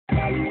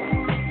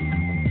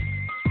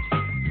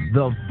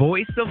The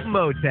voice of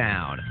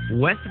Motown,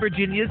 West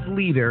Virginia's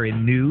leader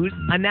in news,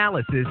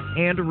 analysis,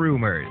 and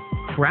rumors,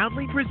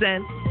 proudly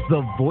presents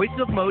the Voice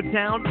of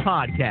Motown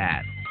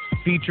podcast,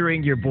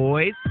 featuring your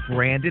boys,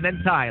 Brandon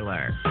and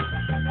Tyler.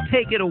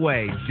 Take it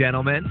away,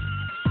 gentlemen.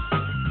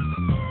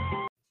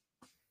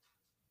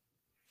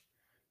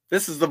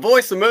 This is the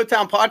Voice of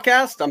Motown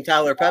podcast. I'm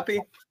Tyler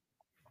Pepe.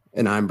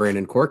 And I'm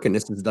Brandon Cork, and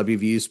this is the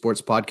WVU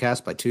Sports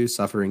Podcast by two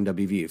suffering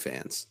WVU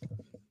fans.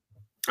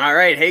 All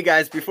right. Hey,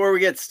 guys, before we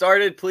get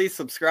started, please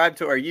subscribe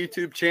to our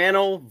YouTube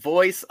channel,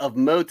 Voice of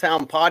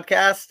Motown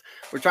Podcast.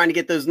 We're trying to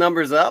get those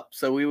numbers up,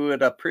 so we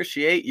would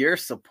appreciate your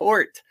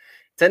support.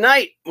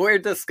 Tonight, we're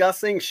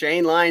discussing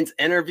Shane Lyons'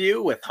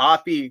 interview with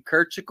Hoppy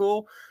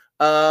Kercheval,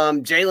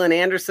 Jalen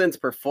Anderson's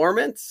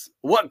performance.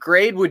 What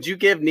grade would you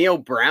give Neal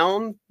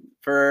Brown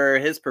for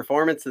his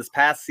performance this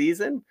past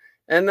season?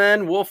 And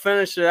then we'll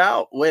finish it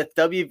out with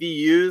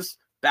WVU's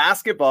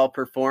basketball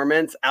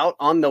performance out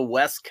on the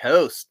West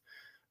Coast.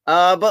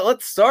 But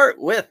let's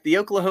start with the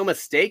Oklahoma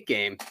State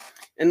game.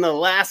 In the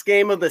last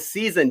game of the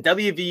season,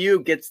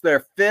 WVU gets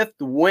their fifth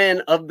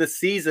win of the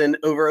season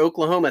over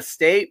Oklahoma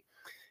State.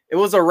 It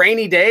was a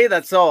rainy day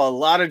that saw a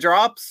lot of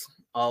drops,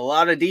 a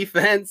lot of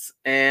defense,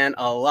 and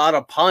a lot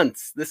of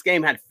punts. This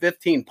game had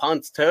 15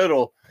 punts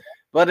total,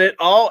 but it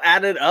all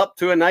added up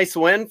to a nice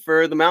win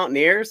for the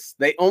Mountaineers.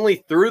 They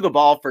only threw the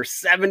ball for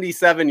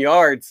 77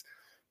 yards,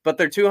 but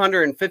their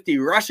 250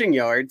 rushing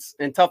yards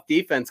and tough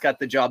defense got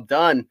the job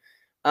done.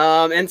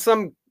 And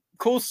some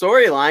cool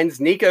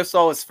storylines. Nico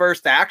saw his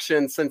first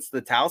action since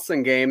the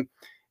Towson game,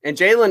 and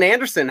Jalen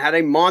Anderson had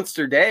a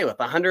monster day with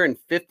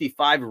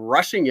 155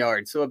 rushing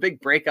yards. So a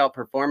big breakout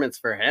performance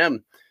for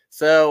him.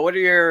 So what are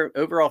your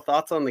overall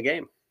thoughts on the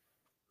game?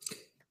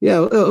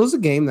 Yeah, it was a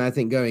game that I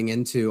think going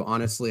into,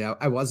 honestly,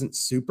 I wasn't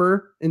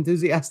super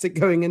enthusiastic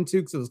going into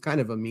because it was kind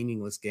of a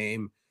meaningless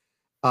game.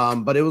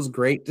 But it was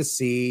great to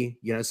see,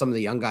 some of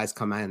the young guys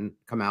come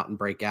out and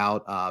break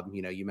out.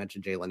 You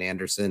mentioned Jalen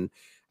Anderson.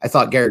 I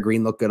thought Garrett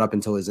Green looked good up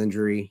until his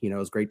injury. It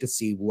was great to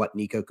see what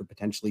Nico could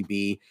potentially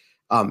be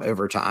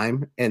over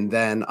time. And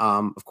then,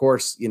 of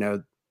course,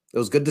 it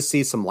was good to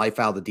see some life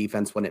out of the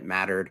defense when it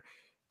mattered.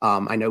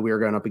 I know we were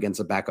going up against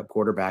a backup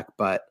quarterback,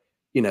 but,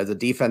 the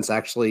defense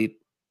actually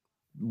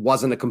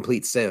wasn't a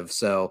complete sieve.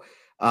 So,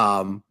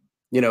 it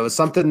was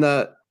something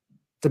to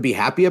be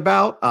happy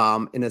about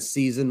in a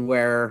season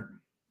where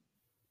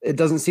it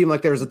doesn't seem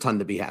like there's a ton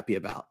to be happy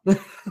about.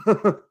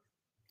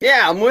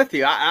 Yeah, I'm with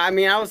you. I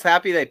mean, I was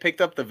happy they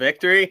picked up the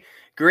victory.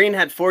 Green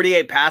had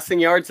 48 passing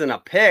yards and a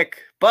pick,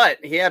 but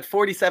he had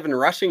 47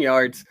 rushing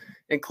yards,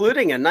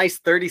 including a nice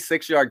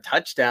 36-yard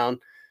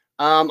touchdown.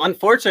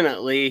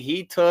 Unfortunately,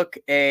 he took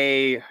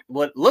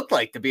what looked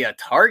like to be a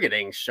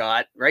targeting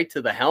shot right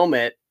to the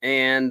helmet,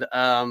 and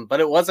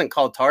but it wasn't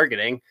called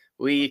targeting.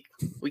 We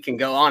can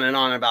go on and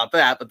on about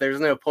that, but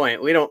there's no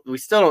point. We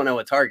still don't know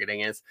what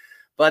targeting is.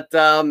 But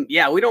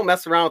we don't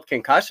mess around with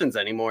concussions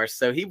anymore.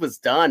 So he was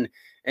done.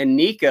 And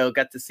Nico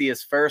got to see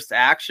his first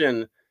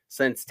action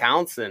since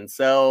Towson.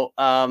 So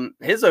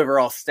his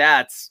overall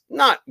stats,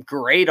 not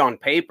great on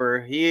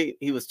paper. He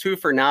was 2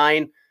 for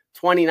 9,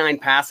 29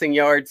 passing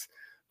yards,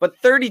 but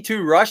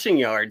 32 rushing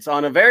yards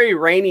on a very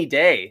rainy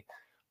day.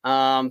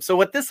 So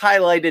what this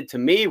highlighted to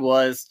me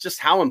was just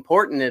how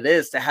important it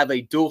is to have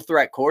a dual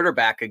threat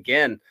quarterback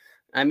again.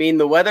 I mean,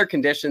 the weather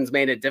conditions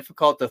made it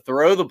difficult to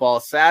throw the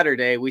ball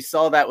Saturday. We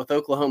saw that with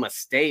Oklahoma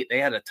State. They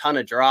had a ton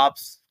of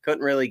drops,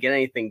 couldn't really get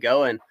anything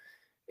going.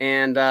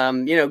 And,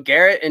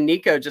 Garrett and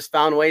Nico just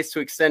found ways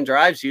to extend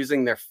drives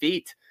using their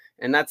feet.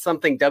 And that's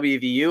something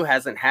WVU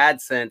hasn't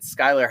had since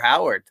Skylar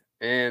Howard.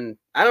 And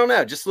I don't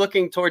know, just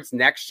looking towards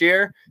next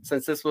year,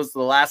 since this was the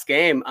last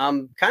game,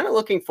 I'm kind of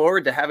looking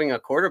forward to having a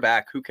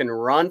quarterback who can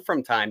run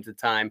from time to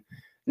time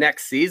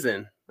next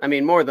season. I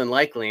mean, more than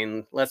likely,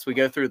 unless we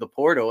go through the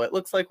portal, it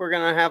looks like we're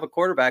going to have a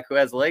quarterback who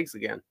has legs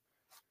again.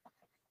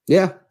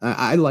 Yeah,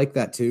 I like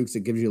that too, because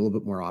it gives you a little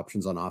bit more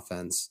options on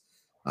offense,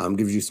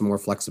 gives you some more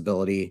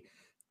flexibility.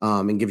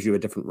 And gives you a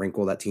different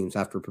wrinkle that teams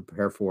have to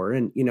prepare for.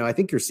 And, I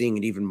think you're seeing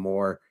it even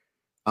more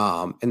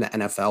in the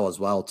NFL as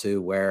well,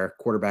 too, where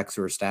quarterbacks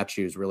who are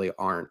statues really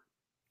aren't,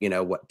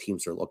 what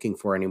teams are looking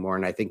for anymore.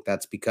 And I think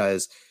that's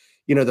because,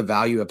 the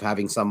value of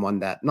having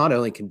someone that not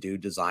only can do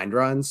designed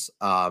runs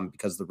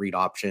because the read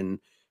option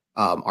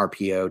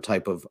RPO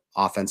type of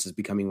offense is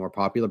becoming more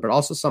popular, but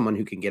also someone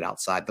who can get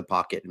outside the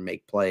pocket and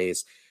make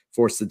plays,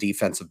 force the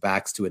defensive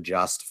backs to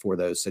adjust for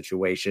those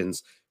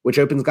situations, which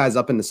opens guys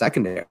up in the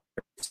secondary.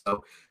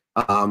 So,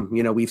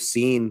 we've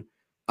seen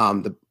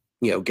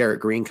Garrett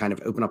Green kind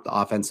of open up the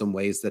offense in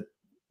ways that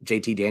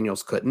JT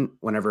Daniels couldn't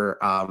whenever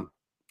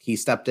he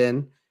stepped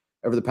in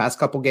over the past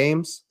couple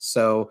games.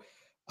 So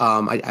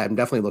I'm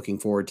definitely looking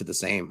forward to the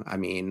same. I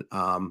mean,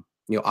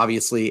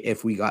 obviously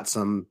if we got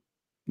some,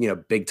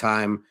 big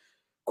time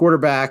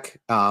quarterback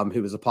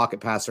who was a pocket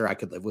passer, I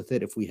could live with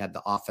it if we had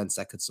the offense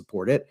that could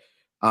support it.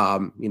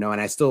 And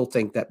I still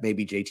think that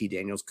maybe JT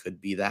Daniels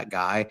could be that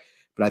guy.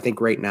 But I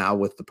think right now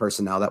with the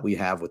personnel that we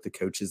have, with the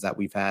coaches that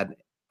we've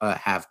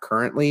have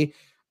currently,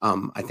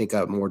 I think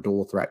a more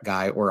dual threat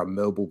guy or a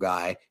mobile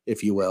guy,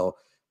 if you will,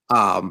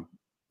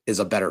 is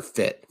a better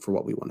fit for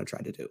what we want to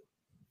try to do.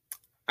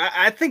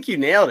 I think you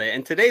nailed it.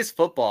 In today's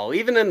football,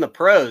 even in the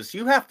pros,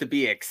 you have to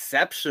be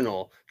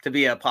exceptional to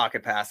be a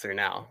pocket passer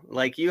now.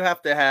 Like, you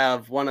have to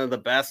have one of the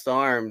best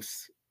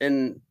arms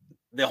in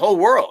the whole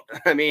world.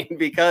 I mean,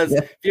 because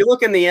if you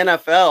look in the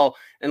NFL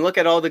and look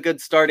at all the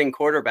good starting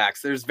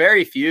quarterbacks, there's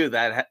very few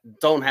that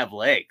don't have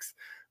legs.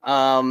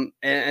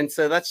 And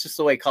so that's just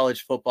the way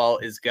college football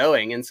is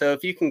going. And so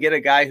if you can get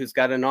a guy who's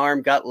got an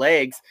arm, got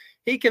legs,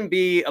 he can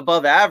be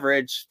above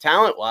average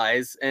talent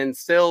wise and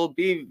still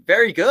be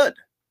very good.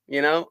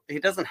 You know, he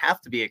doesn't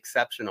have to be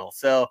exceptional.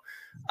 So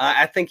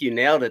I think you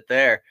nailed it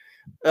there.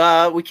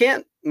 We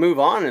can't move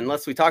on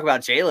unless we talk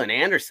about Jalen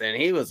Anderson.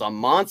 He was a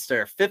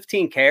monster,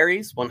 15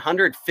 carries,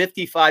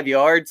 155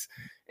 yards,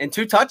 and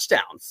 2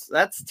 touchdowns.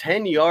 That's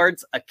 10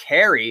 yards a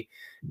carry.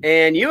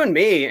 And you and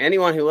me,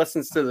 anyone who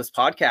listens to this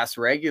podcast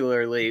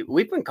regularly,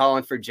 we've been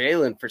calling for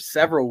Jalen for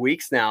several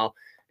weeks now.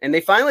 And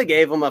they finally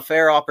gave him a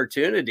fair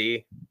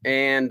opportunity,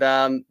 and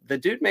the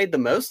dude made the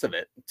most of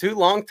it. 2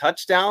 long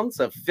touchdowns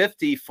of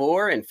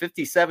 54 and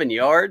 57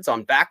 yards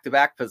on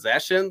back-to-back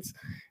possessions.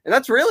 And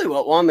that's really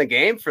what won the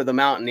game for the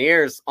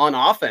Mountaineers, on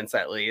offense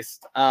at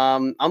least.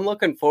 I'm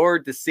looking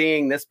forward to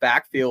seeing this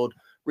backfield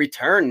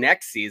return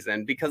next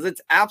season because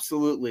it's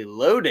absolutely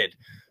loaded.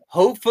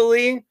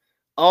 Hopefully,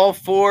 all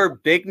 4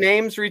 big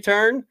names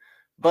return.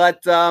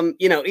 But,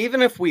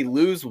 even if we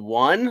lose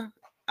one,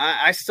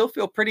 I still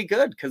feel pretty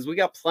good because we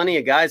got plenty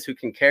of guys who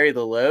can carry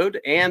the load,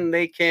 and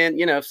they can,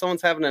 if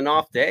someone's having an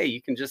off day,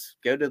 you can just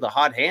go to the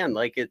hot hand.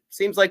 Like it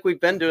seems like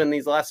we've been doing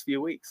these last few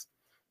weeks.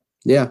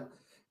 Yeah.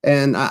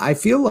 And I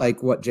feel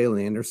like what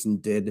Jalen Anderson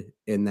did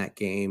in that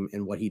game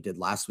and what he did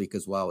last week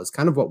as well is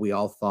kind of what we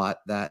all thought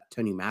that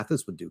Tony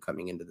Mathis would do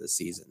coming into this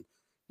season.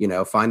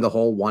 Find the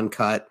hole, one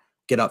cut,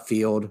 get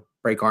upfield,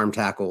 break arm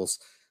tackles.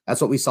 That's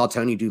what we saw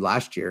Tony do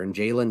last year. And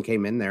Jalen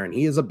came in there, and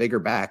he is a bigger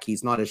back.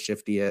 He's not as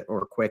shifty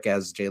or quick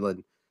as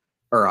Jalen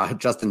or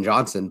Justin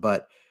Johnson,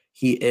 but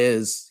he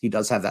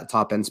does have that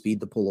top end speed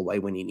to pull away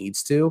when he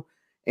needs to.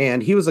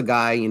 And he was a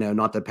guy,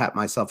 not to pat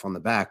myself on the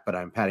back, but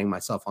I'm patting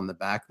myself on the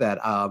back that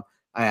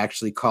I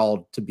actually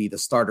called to be the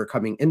starter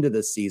coming into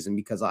this season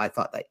because I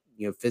thought that,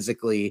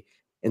 physically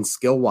and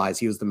skill wise,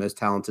 he was the most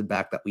talented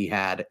back that we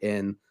had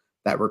in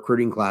that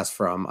recruiting class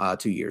from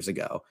 2 years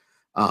ago.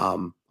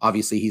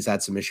 Obviously he's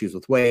had some issues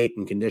with weight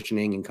and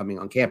conditioning and coming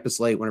on campus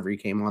late whenever he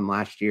came on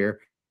last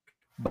year.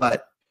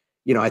 But,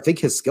 I think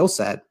his skill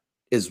set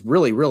is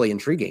really, really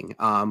intriguing.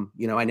 I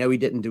know he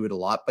didn't do it a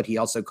lot, but he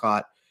also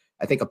caught,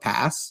 I think, a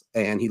pass,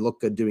 and he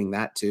looked good doing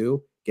that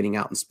too, getting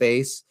out in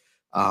space.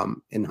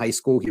 In high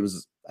school,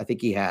 I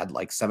think he had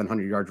like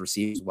 700 yards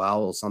received as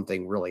well,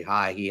 something really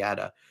high. He had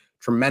a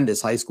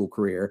tremendous high school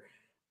career.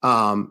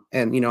 And,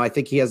 I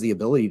think he has the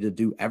ability to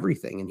do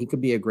everything, and he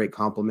could be a great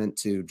compliment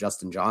to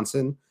Justin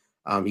Johnson.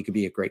 He could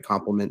be a great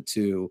compliment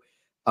to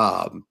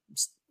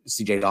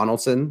CJ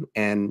Donaldson.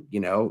 And,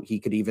 he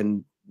could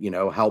even,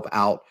 help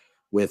out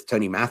with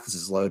Tony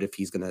Mathis's load if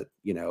he's going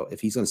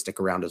to stick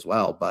around as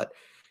well. But,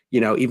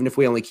 even if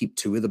we only keep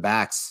 2 of the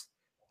backs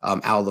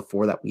out of the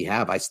 4 that we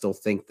have, I still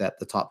think that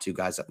the top 2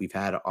 guys that we've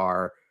had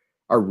are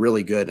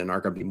really good and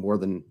are going to be more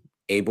than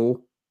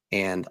able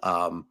and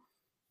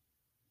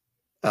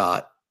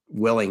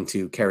willing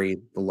to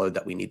carry the load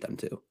that we need them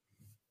to.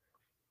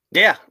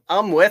 Yeah,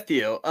 I'm with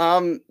you.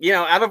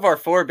 Out of our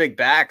 4 big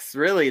backs,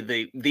 really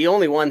the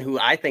only one who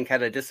I think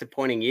had a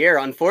disappointing year,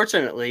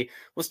 unfortunately,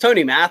 was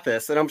Tony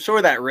Mathis. And I'm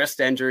sure that wrist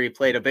injury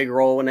played a big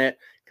role in it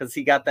because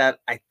he got that,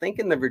 I think,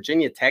 in the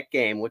Virginia Tech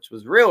game, which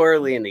was real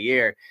early in the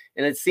year.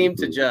 And it seemed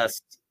to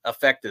just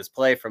affect his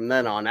play from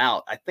then on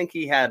out. I think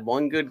he had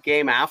one good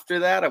game after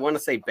that. I want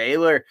to say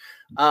Baylor.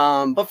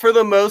 But for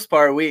the most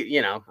part,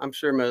 I'm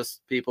sure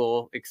most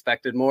people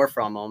expected more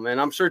from him. And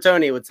I'm sure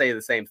Tony would say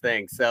the same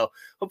thing. So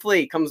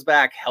hopefully he comes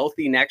back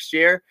healthy next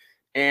year.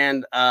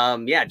 And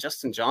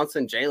Justin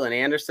Johnson, Jalen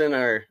Anderson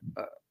are,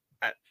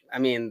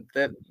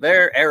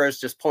 their era's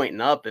just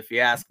pointing up, if you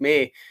ask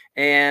me.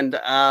 And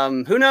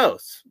who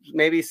knows?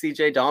 Maybe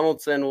CJ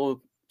Donaldson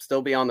will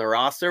still be on the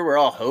roster. We're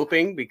all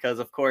hoping because,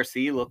 of course,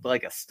 he looked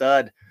like a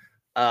stud.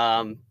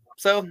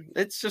 So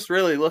it's just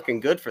really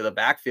looking good for the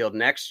backfield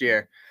next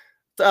year.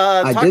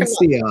 I did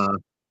see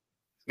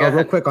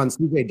real quick on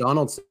CJ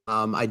Donaldson.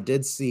 I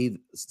did see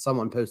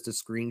someone post a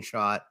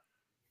screenshot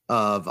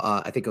of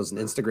I think it was an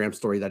Instagram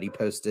story that he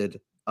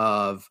posted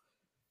of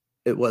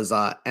it was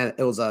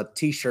a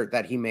t-shirt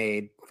that he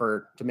made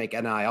to make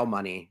NIL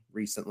money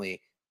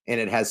recently, and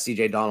it has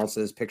CJ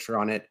Donaldson's picture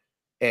on it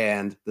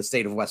and the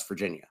state of West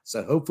Virginia.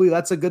 So hopefully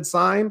that's a good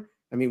sign.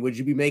 I mean, would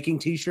you be making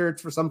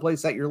t-shirts for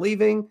someplace that you're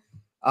leaving?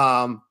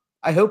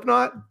 I hope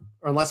not,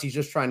 or unless he's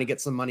just trying to get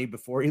some money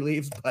before he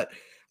leaves. But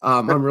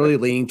I'm really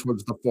leaning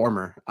towards the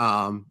former.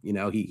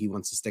 He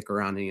wants to stick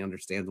around and he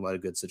understands what a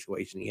good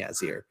situation he has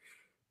here.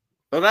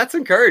 Well, that's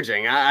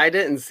encouraging. I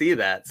didn't see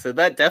that. So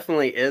that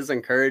definitely is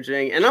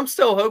encouraging. And I'm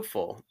still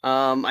hopeful.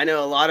 I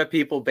know a lot of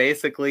people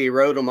basically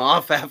wrote him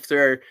off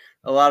after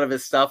a lot of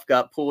his stuff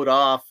got pulled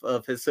off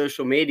of his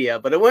social media,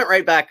 but it went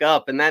right back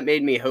up. And that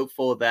made me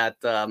hopeful that,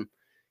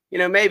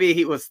 maybe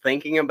he was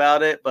thinking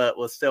about it, but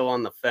was still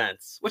on the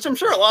fence, which I'm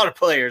sure a lot of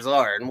players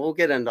are. And we'll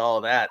get into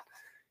all that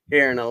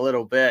here in a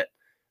little bit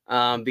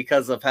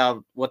because of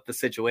what the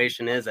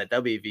situation is at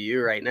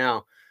WVU right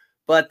now.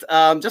 But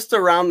just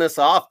to round this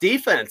off,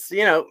 defense,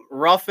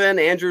 Ruffin,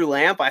 Andrew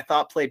Lamp, I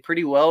thought played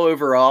pretty well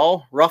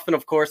overall. Ruffin,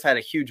 of course, had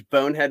a huge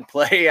bonehead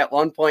play at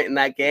one point in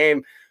that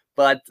game.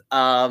 But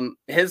that's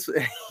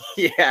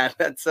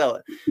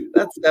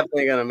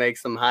definitely going to make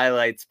some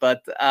highlights.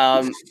 But,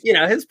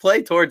 his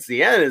play towards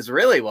the end is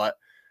really what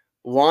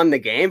won the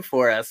game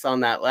for us on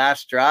that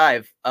last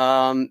drive.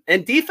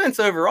 And defense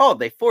overall,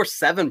 they forced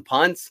 7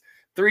 punts,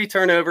 3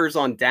 turnovers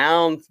on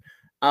downs.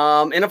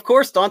 And of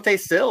course, Dante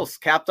Sills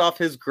capped off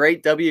his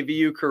great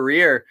WVU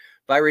career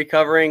by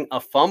recovering a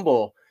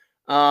fumble.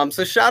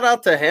 So shout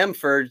out to him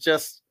for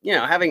just,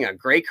 having a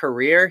great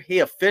career. He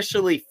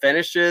officially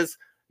finishes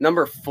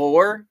number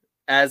 4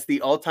 as the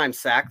all-time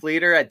sack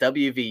leader at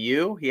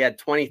WVU. He had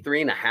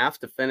 23.5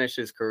 to finish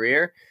his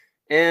career.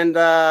 And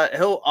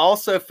he'll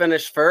also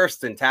finish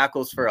first in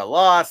tackles for a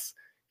loss,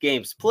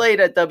 games played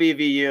at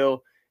WVU.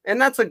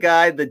 And that's a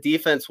guy the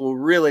defense will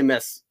really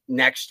miss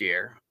next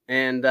year.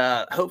 And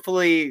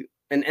hopefully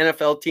an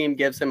NFL team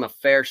gives him a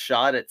fair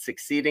shot at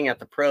succeeding at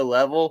the pro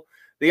level.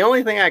 The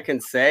only thing I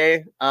can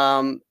say,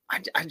 I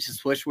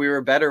just wish we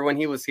were better when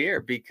he was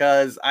here,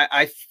 because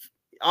I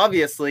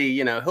obviously,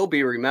 he'll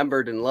be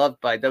remembered and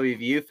loved by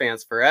WVU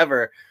fans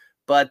forever.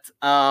 But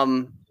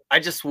I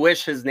just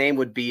wish his name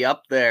would be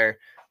up there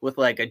with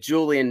like a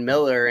Julian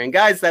Miller and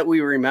guys that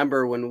we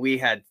remember when we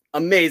had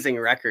amazing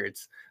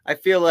records. I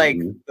feel like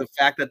the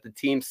fact that the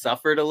team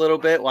suffered a little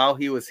bit while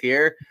he was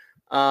here,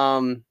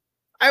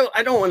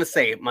 I don't want to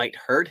say it might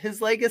hurt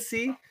his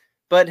legacy,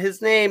 but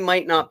his name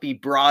might not be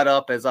brought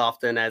up as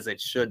often as it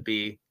should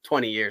be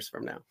 20 years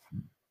from now.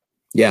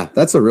 Yeah,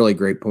 that's a really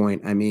great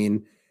point. I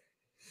mean,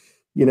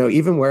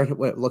 even where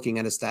looking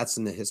at his stats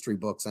in the history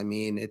books, I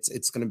mean,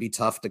 it's going to be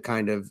tough to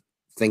kind of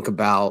think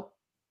about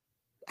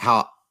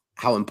how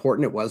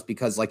important it was,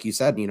 because like you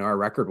said, our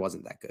record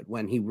wasn't that good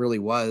when he really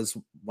was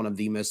one of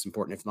the most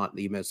important, if not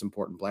the most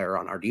important player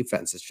on our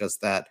defense. It's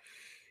just that,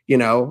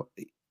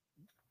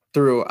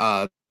 through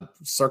a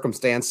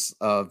circumstance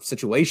of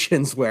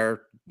situations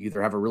where you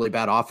either have a really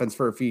bad offense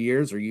for a few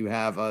years or you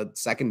have a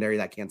secondary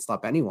that can't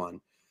stop anyone.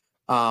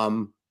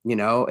 And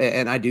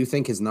I do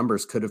think his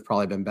numbers could have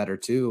probably been better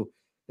too,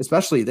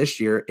 especially this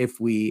year, if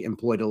we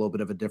employed a little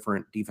bit of a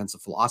different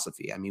defensive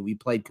philosophy. I mean, we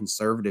played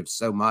conservative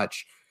so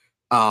much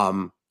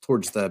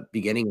towards the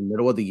beginning and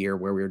middle of the year,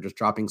 where we were just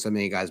dropping so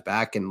many guys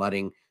back and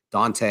letting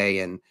Dante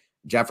and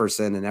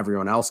Jefferson and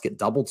everyone else get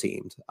double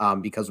teamed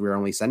because we were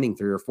only sending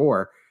 3 or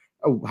 4.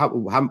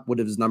 How would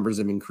his numbers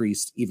have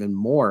increased even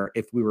more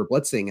if we were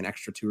blitzing an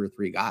extra 2 or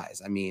 3 guys?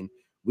 I mean,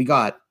 we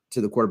got to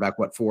the quarterback,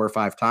 4 or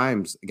 5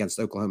 times against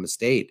Oklahoma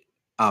State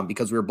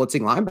because we were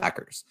blitzing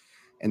linebackers,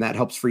 and that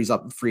helps frees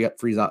up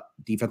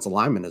defensive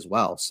linemen as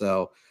well.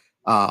 So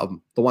the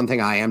one thing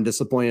I am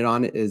disappointed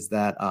on is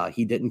that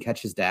he didn't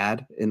catch his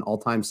dad in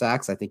all-time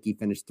sacks. I think he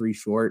finished 3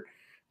 short.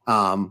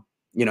 And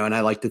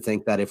I like to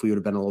think that if we would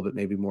have been a little bit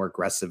maybe more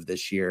aggressive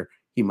this year,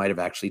 he might have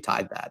actually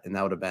tied that, and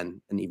that would have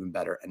been an even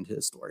better end to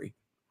his story.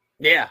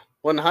 Yeah,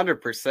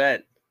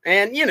 100%.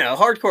 And,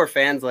 hardcore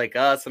fans like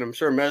us, and I'm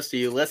sure most of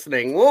you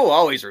listening will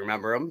always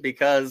remember him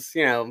because,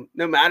 no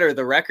matter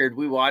the record,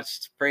 we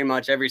watched pretty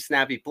much every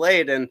snap he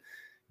played, and,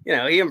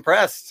 he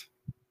impressed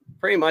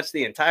pretty much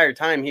the entire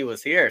time he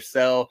was here.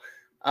 So,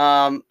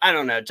 I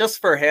don't know, just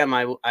for him,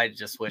 I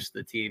just wish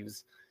the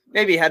teams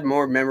maybe had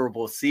more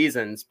memorable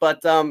seasons.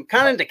 But kind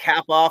of to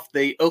cap off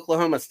the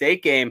Oklahoma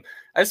State game,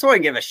 I just want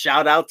to give a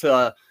shout out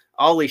to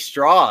Ollie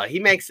Straw. He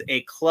makes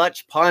a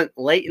clutch punt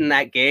late in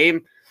that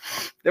game.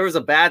 There was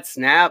a bad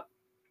snap.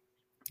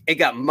 It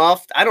got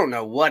muffed. I don't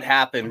know what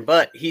happened,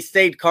 but he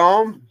stayed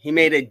calm. He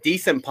made a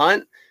decent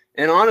punt.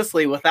 And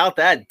honestly, without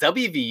that,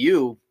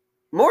 WVU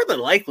more than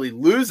likely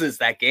loses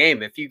that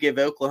game if you give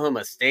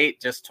Oklahoma State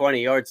just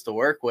 20 yards to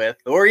work with,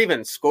 or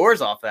even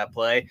scores off that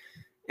play.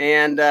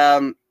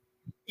 And,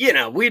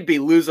 we'd be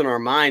losing our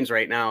minds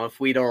right now if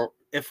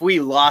we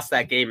lost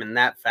that game in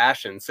that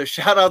fashion. So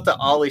shout out to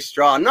Ollie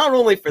Straw, not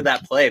only for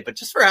that play, but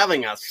just for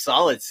having a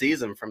solid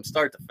season from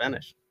start to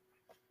finish.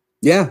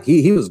 Yeah,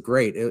 he was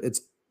great.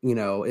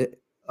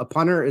 A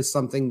punter is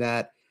something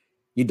that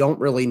you don't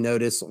really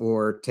notice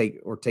or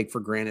take for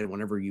granted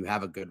whenever you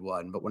have a good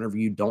one. But whenever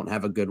you don't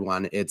have a good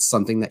one, it's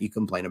something that you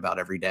complain about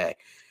every day.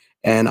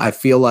 And I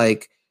feel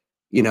like,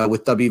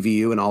 with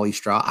WVU and Ollie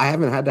Straw, I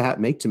haven't had to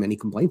make too many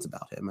complaints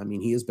about him. I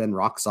mean, he has been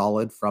rock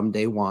solid from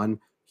day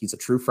one. He's a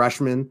true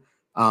freshman.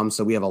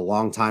 So we have a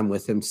long time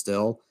with him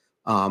still.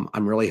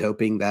 I'm really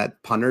hoping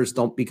that punters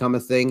don't become a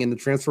thing in the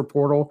transfer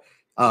portal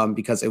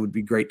because it would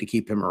be great to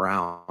keep him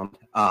around.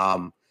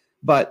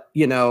 But,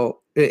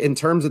 in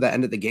terms of the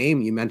end of the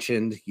game, you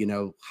mentioned,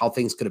 how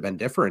things could have been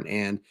different.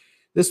 And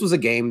this was a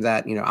game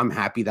that, I'm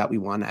happy that we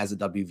won as a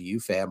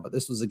WVU fan, but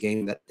this was a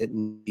game that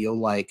didn't feel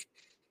like,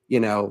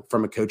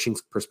 from a coaching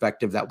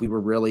perspective, that we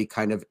were really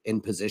kind of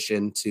in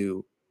position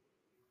to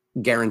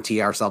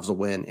guarantee ourselves a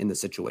win in the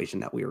situation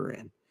that we were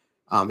in.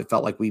 It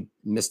felt like we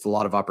missed a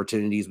lot of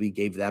opportunities. We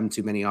gave them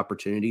too many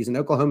opportunities, and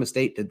Oklahoma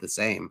State did the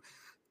same.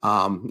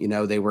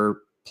 They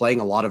were playing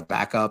a lot of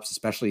backups,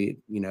 especially,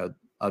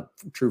 a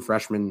true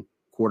freshman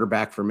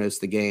quarterback for most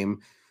of the game,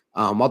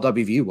 while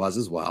WVU was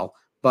as well.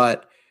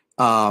 But,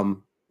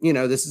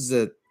 this is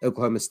a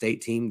Oklahoma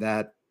State team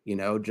that,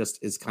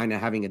 just is kind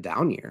of having a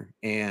down year.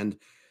 And,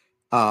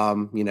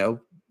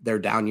 their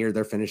down year,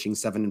 they're finishing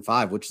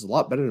 7-5, which is a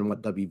lot better than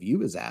what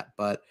WVU is at.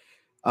 But,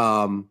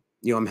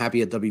 I'm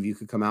happy that WVU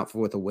could come out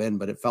with a win,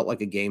 but it felt like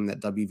a game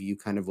that WVU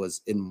kind of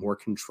was in more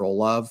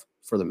control of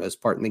for the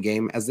most part in the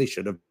game, as they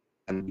should have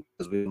been,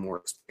 because we had more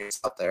experience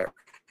out there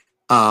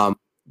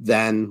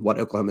than what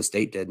Oklahoma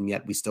State did. And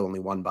yet we still only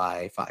won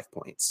by 5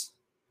 points.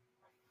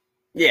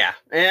 Yeah.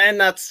 And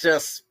that's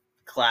just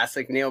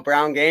classic Neal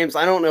Brown games.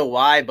 I don't know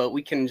why, but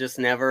we can just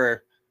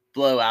never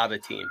blow out a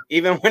team.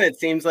 Even when it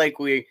seems like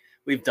we've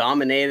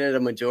dominated a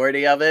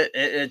majority of it,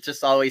 it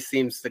just always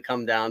seems to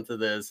come down to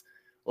those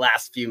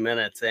last few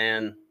minutes,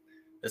 and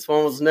this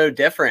one was no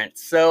different.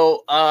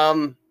 So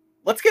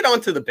let's get on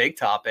to the big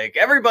topic.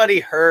 Everybody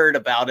heard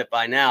about it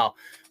by now,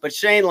 but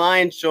Shane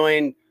Lyons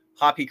joined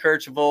Hoppy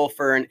Kercheval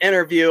for an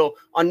interview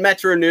on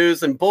Metro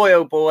News, and boy,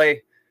 oh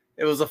boy,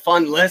 it was a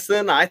fun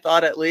listen, I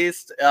thought, at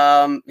least.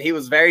 He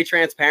was very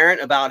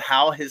transparent about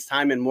how his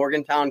time in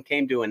Morgantown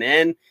came to an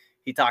end.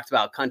 He talked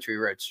about Country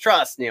Roads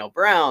Trust, Neal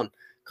Brown,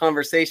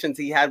 conversations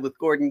he had with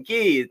Gordon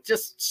Gee,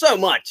 just so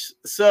much.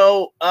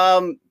 So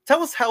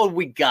tell us how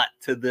we got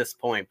to this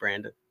point,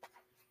 Brandon.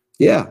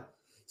 Yeah.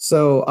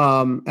 So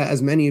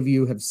as many of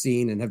you have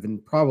seen and have been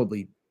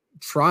probably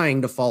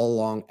trying to follow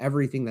along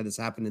everything that has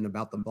happened in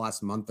about the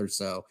last month or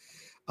so,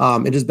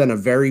 it has been a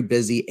very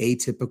busy,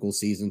 atypical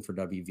season for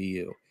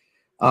WVU.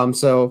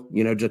 So,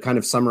 to kind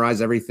of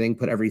summarize everything,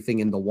 put everything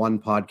into one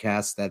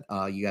podcast that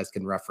you guys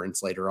can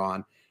reference later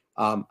on,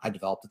 I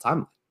developed a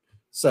timeline.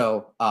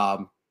 So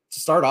to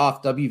start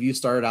off, WVU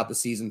started out the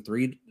season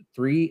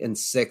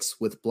 3-6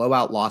 with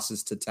blowout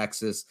losses to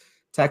Texas,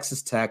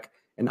 Texas Tech,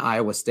 and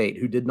Iowa State,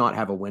 who did not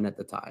have a win at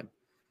the time.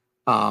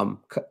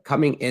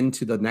 Coming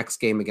into the next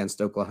game against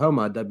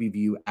Oklahoma,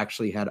 WVU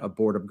actually had a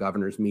Board of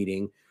Governors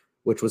meeting,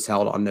 which was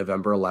held on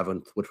November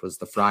 11th, which was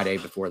the Friday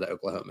before the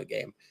Oklahoma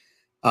game.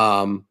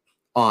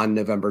 On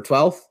November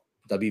 12th,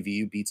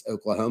 WVU beats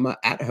Oklahoma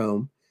at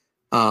home.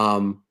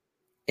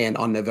 And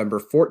on November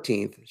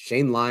 14th,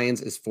 Shane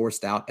Lyons is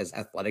forced out as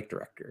athletic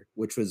director,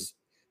 which was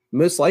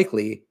most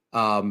likely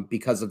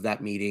because of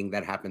that meeting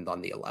that happened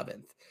on the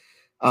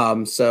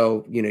 11th.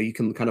 So, you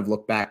can kind of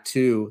look back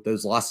to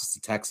those losses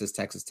to Texas,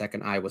 Texas Tech,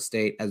 and Iowa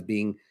State as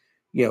being,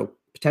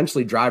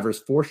 potentially drivers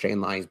for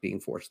Shane Lyons being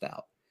forced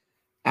out.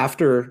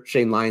 After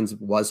Shane Lyons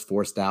was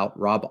forced out,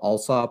 Rob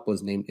Alsop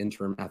was named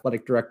interim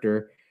athletic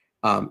director.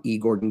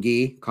 Gordon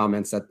Gee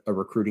comments that a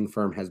recruiting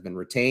firm has been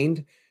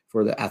retained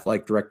for the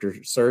athletic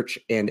director search,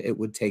 and it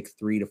would take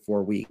 3 to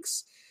 4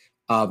 weeks.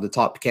 The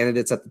top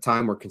candidates at the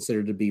time were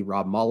considered to be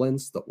Rob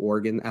Mullins, the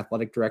Oregon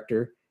athletic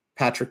director,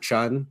 Patrick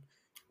Chun,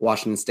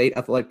 Washington State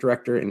athletic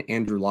director, and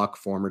Andrew Locke,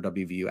 former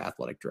WVU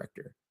athletic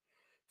director.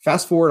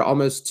 Fast forward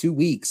almost 2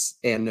 weeks,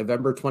 and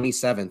November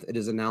 27th, it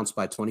is announced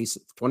by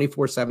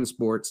 24/7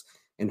 Sports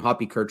and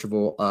Hoppy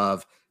Kercheval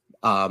of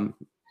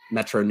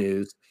Metro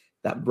News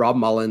that Rob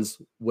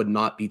Mullins would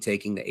not be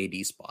taking the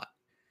AD spot.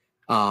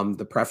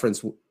 The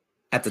preference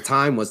at the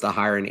time was to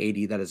hire an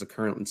AD that is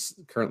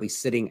currently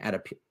sitting at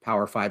a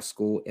Power 5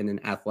 school in an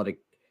athletic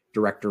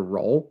director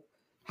role.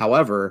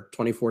 However,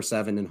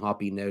 24/7 and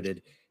Hoppy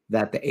noted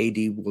that the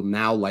AD will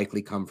now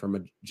likely come from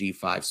a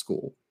G5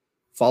 school.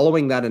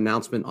 Following that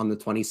announcement on the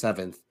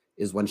 27th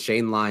is when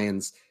Shane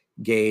Lyons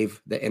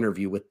gave the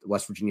interview with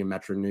West Virginia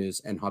Metro News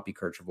and Hoppy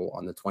Kercheval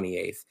on the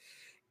 28th.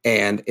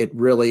 And it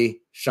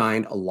really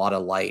shined a lot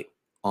of light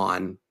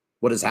on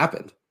what has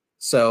happened.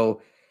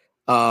 So,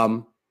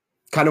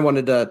 kind of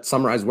wanted to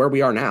summarize where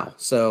we are now.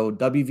 So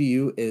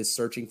WVU is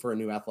searching for a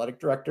new athletic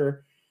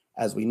director.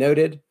 As we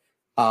noted,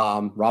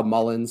 Rob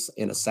Mullins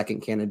and a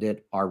second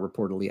candidate are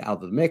reportedly out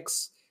of the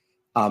mix.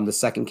 The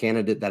second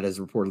candidate that is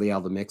reportedly out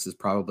of the mix is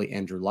probably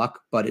Andrew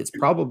Luck, but it's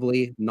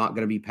probably not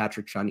going to be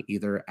Patrick Chun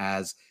either,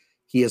 as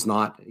he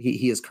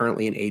is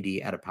currently an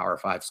AD at a Power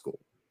 5 school.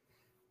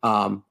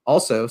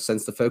 Also,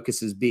 since the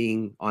focus is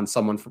being on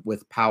someone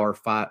with Power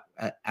 5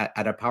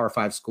 at a Power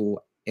 5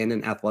 school in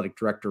an athletic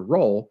director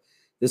role,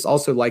 this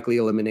also likely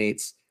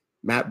eliminates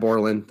Matt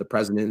Borland, the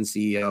president and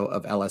CEO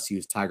of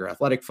LSU's Tiger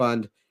Athletic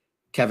Fund,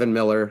 Kevin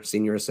Miller,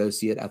 senior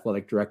associate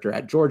athletic director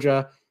at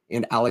Georgia,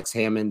 and Alex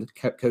Hammond,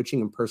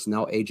 coaching and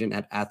personnel agent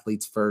at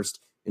Athletes First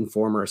and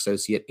former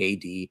associate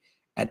AD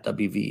at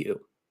WVU.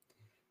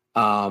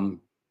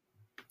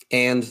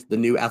 And the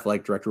new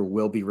athletic director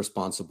will be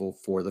responsible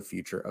for the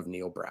future of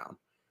Neal Brown.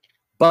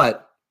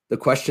 But the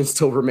question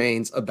still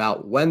remains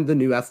about when the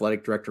new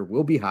athletic director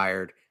will be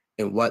hired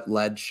and what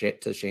led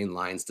to Shane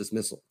Lyons'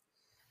 dismissal.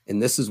 And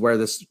this is where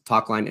this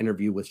talk line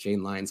interview with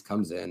Shane Lyons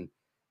comes in.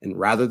 And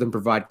rather than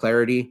provide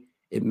clarity,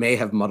 it may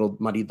have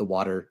muddied the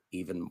water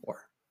even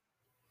more.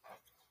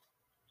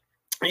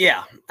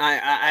 Yeah,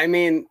 I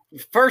mean,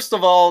 first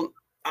of all,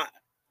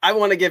 I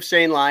want to give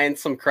Shane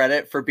Lyons some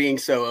credit for being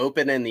so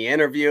open in the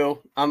interview.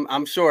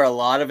 I'm sure a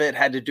lot of it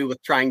had to do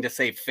with trying to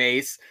save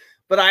face,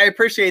 but I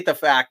appreciate the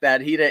fact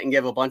that he didn't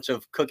give a bunch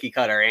of cookie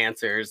cutter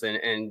answers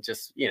and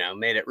just,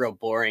 made it real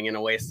boring and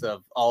a waste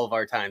of all of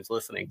our times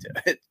listening to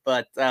it.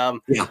 But,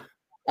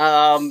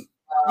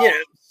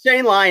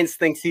 Shane Lyons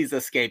thinks he's a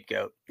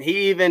scapegoat.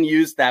 He even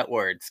used that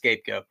word,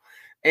 scapegoat.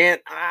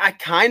 And I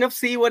kind of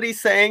see what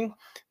he's saying.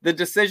 The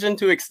decision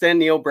to extend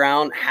Neal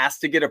Brown has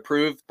to get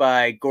approved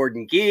by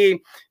Gordon Gee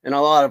and a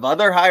lot of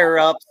other higher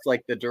ups,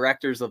 like the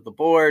directors of the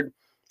board,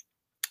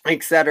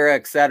 et cetera,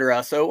 et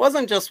cetera. So it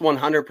wasn't just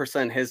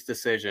 100% his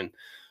decision.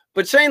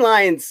 But Shane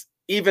Lyons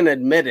even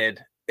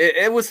admitted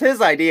it was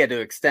his idea to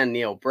extend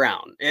Neal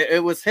Brown.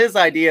 It was his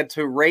idea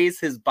to raise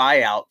his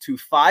buyout to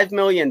 $5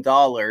 million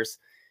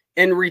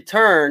in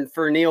return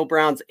for Neal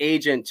Brown's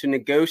agent to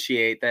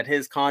negotiate that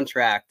his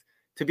contract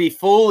to be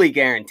fully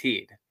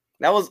guaranteed.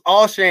 That was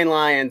all Shane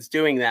Lyons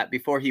doing that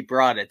before he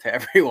brought it to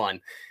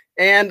everyone.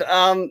 And,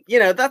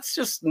 that's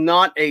just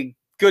not a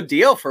good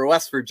deal for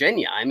West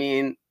Virginia. I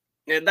mean,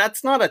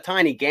 that's not a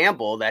tiny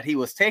gamble that he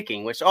was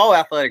taking, which all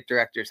athletic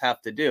directors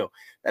have to do.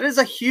 That is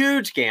a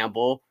huge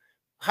gamble,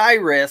 high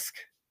risk.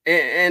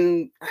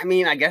 And I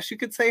mean, I guess you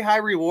could say high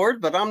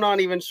reward, but I'm not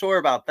even sure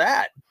about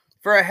that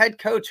for a head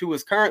coach who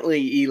was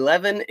currently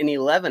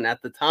 11-11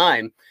 at the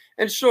time.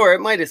 And sure,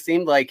 it might have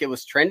seemed like it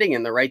was trending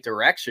in the right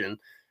direction.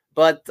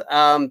 But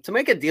to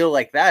make a deal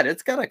like that,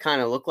 it's got to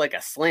kind of look like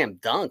a slam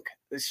dunk.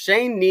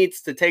 Shane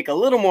needs to take a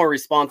little more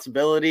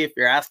responsibility, if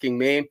you're asking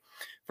me,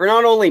 for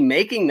not only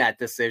making that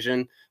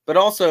decision, but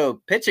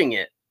also pitching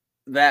it,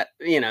 that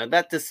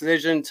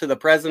decision to the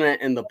president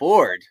and the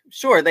board.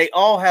 Sure, they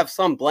all have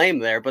some blame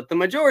there, but the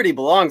majority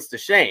belongs to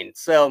Shane.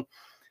 So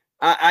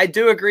I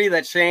do agree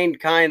that Shane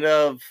kind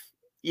of,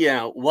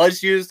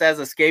 was used as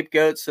a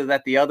scapegoat so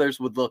that the others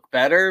would look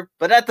better.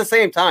 But at the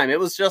same time, it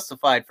was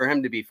justified for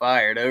him to be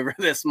fired over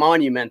this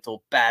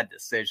monumental bad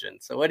decision.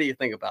 So what do you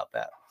think about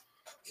that?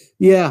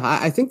 Yeah,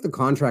 I think the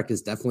contract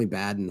is definitely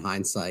bad in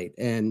hindsight.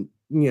 And,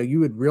 you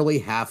would really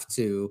have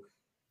to,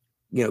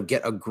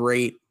 get a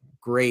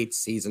great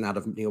season out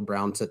of Neal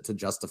Brown to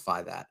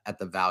justify that at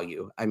the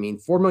value. I mean,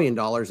 $4 million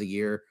a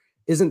year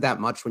isn't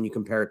that much when you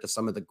compare it to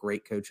some of the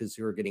great coaches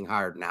who are getting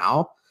hired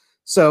now.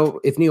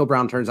 So if Neal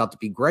Brown turns out to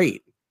be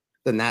great,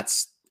 then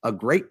that's a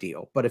great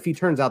deal. But if he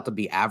turns out to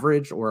be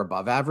average or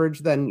above average,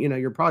 then,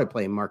 you're probably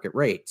playing market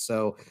rate.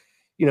 So,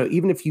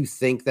 even if you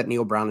think that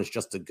Neal Brown is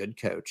just a good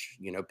coach,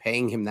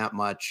 paying him that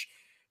much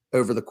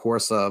over the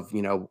course of,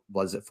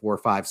 was it 4,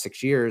 5,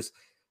 6 years,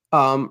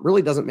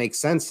 really doesn't make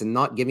sense, and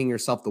not giving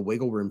yourself the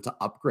wiggle room to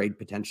upgrade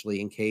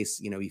potentially in case,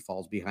 he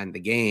falls behind the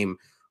game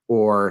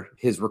or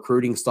his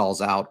recruiting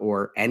stalls out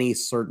or any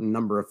certain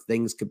number of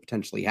things could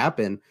potentially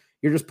happen.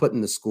 You're just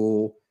putting the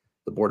school,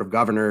 the board of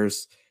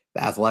governors,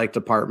 the athletic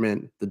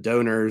department, the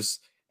donors,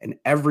 and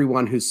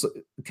everyone who's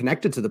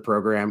connected to the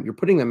program, you're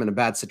putting them in a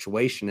bad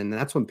situation. And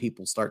that's when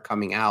people start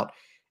coming out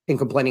and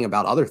complaining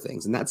about other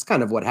things. And that's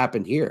kind of what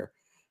happened here.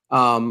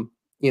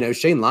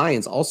 Shane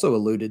Lyons also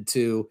alluded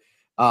to,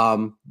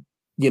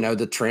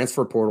 the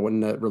transfer portal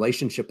and the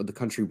relationship with the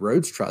Country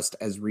Roads Trust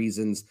as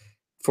reasons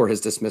for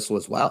his dismissal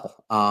as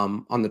well.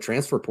 On the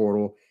transfer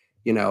portal,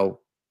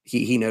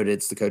 he noted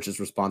it's the coach's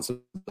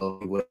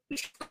responsibility,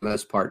 which for the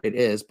most part it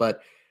is.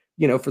 But,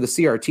 for the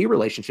CRT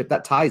relationship,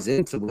 that ties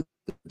into with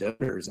the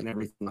donors and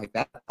everything like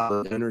that.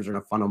 How the donors are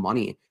going to funnel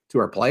money to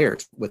our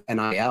players with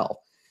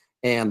NIL.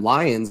 And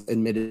Lyons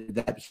admitted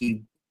that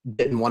he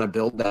didn't want to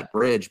build that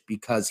bridge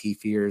because he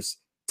fears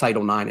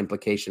Title IX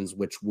implications,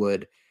 which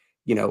would,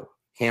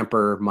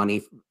 hamper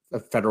money,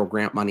 federal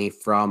grant money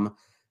from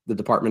the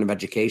Department of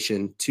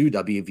Education to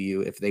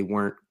WVU if they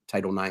weren't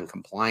Title IX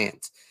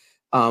compliant,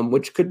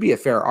 which could be a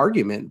fair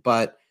argument.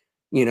 But,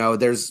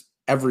 there's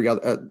every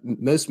other,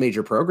 most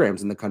major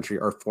programs in the country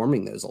are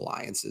forming those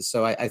alliances.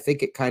 So I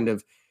think it kind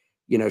of,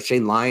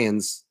 Shane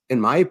Lyons, in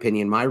my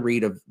opinion, my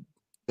read of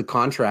the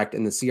contract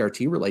and the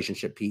CRT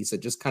relationship piece,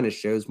 it just kind of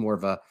shows more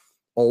of a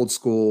old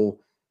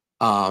school,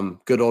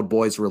 good old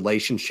boys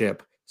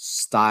relationship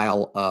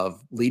style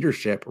of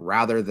leadership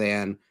rather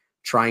than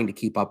trying to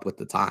keep up with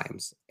the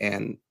times.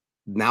 And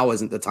now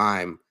isn't the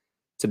time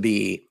to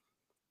be,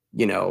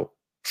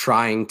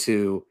 trying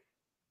to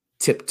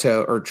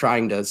tiptoe or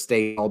trying to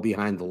stay all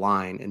behind the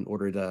line in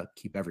order to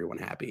keep everyone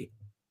happy.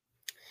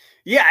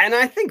 Yeah, and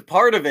I think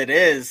part of it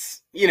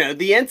is, the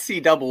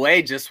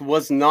NCAA just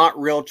was not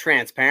real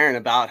transparent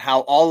about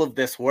how all of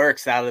this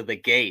works out of the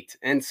gate.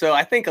 And so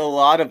I think a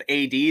lot of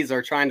ADs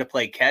are trying to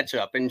play catch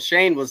up, and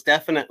Shane was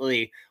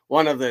definitely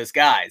one of those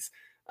guys.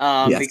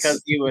 Yes.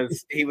 Because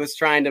he was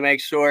trying to make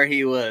sure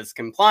he was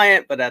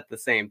compliant, but at the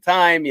same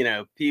time,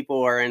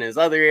 people are in his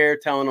other ear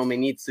telling him he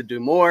needs to do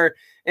more,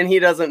 and he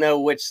doesn't know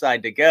which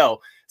side to go.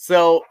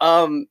 So,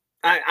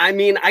 I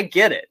mean, I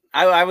get it.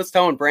 I was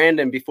telling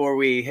Brandon before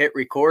we hit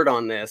record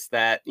on this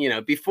that,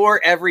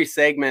 before every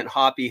segment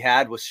Hoppy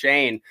had with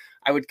Shane,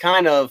 I would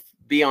kind of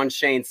be on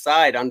Shane's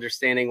side,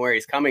 understanding where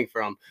he's coming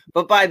from.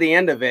 But by the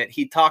end of it,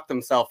 he talked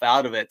himself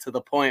out of it to the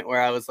point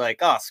where I was like,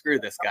 oh, screw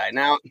this guy.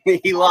 Now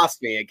he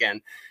lost me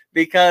again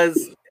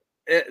because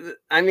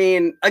I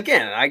mean,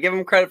 again, I give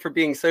him credit for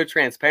being so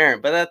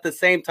transparent, but at the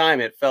same time,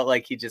 it felt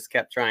like he just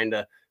kept trying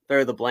to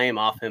throw the blame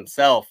off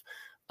himself.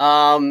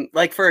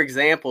 Like, for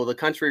example, the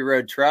Country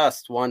Road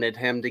Trust wanted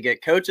him to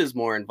get coaches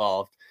more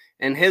involved.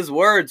 And his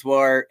words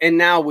were, and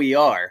now we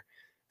are.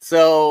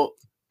 So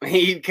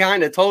he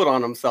kind of told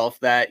on himself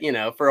that, you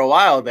know, for a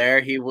while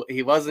there, he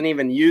wasn't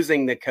even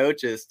using the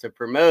coaches to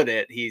promote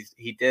it.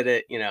 He did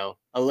it, you know,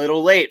 a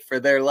little late for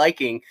their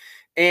liking.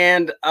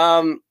 And,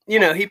 you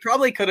know, he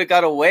probably could have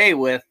got away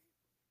with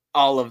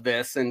all of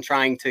this and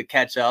trying to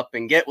catch up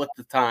and get with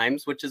the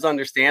times, which is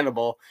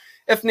understandable,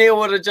 if Neil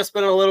would have just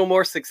been a little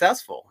more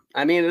successful.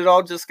 I mean, it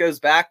all just goes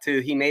back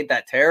to he made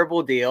that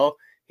terrible deal.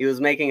 He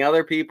was making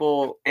other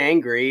people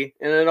angry,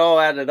 and it all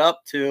added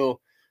up to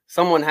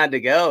someone had to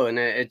go, and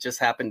it just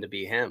happened to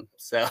be him.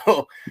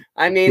 So,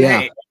 I mean, Yeah.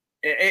 hey,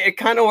 it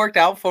kind of worked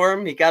out for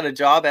him. He got a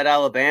job at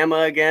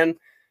Alabama again.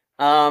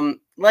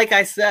 Like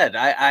I said,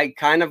 I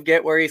kind of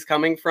get where he's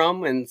coming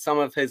from in some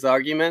of his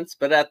arguments,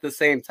 but at the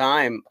same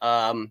time,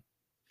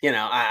 you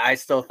know, I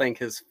still think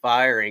his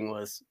firing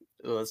was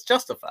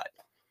justified.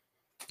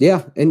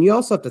 Yeah. And you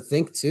also have to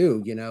think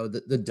too, you know,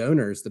 the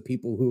donors, the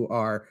people who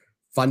are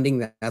funding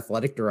the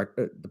athletic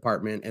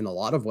department in a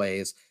lot of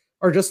ways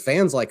are just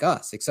fans like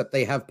us, except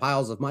they have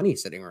piles of money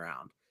sitting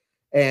around.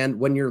 And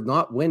when you're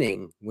not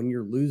winning, when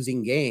you're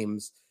losing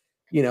games,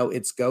 you know,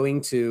 it's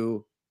going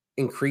to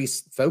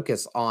increase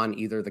focus on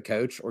either the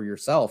coach or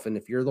yourself. And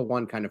if you're the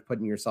one kind of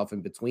putting yourself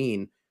in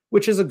between,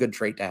 which is a good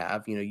trait to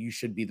have, you know, you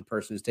should be the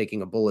person who's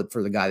taking a bullet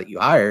for the guy that you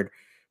hired,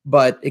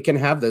 but it can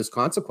have those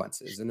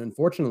consequences. And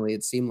unfortunately,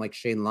 it seemed like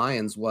Shane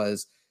Lyons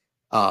was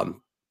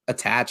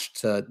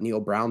attached to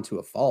Neal Brown to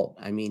a fault.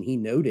 I mean, he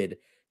noted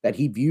that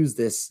he views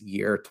this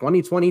year,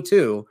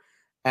 2022,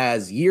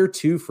 as year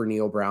 2 for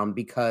Neal Brown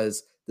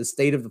because the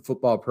state of the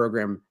football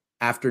program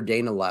after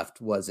Dana left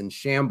was in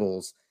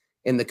shambles,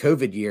 and the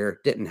COVID year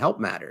didn't help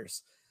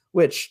matters,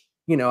 which,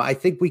 you know, I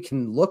think we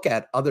can look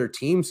at other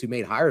teams who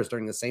made hires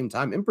during the same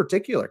time, in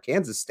particular,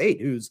 Kansas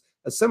State, who's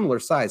a similar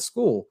size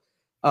school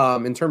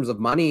in terms of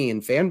money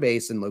and fan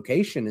base and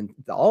location and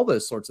all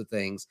those sorts of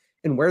things,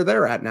 and where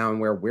they're at now and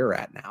where we're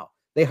at now.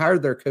 They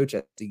hired their coach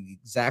at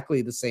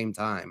exactly the same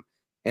time.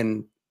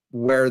 And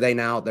where are they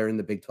now? They're in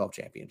the Big 12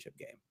 championship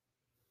game.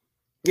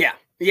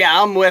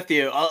 Yeah, I'm with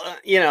you.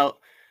 You know,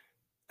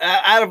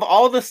 out of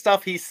all the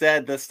stuff he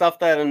said, the stuff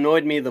that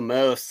annoyed me the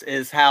most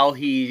is how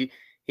he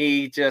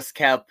just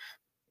kept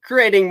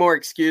creating more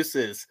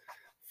excuses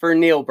for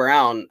Neal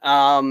Brown.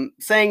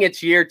 Saying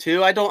it's year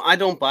 2, I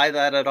don't buy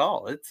that at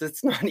all.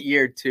 It's not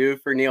year 2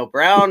 for Neal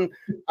Brown.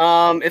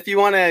 If you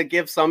want to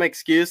give some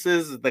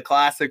excuses, the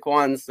classic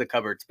ones, the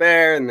cupboard's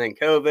bare and then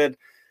COVID.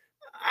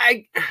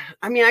 I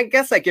mean, I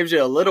guess that gives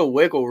you a little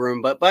wiggle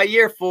room, but by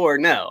year 4,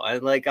 no.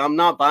 I'm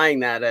not buying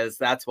that as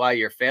that's why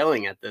you're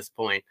failing at this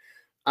point.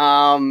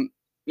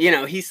 You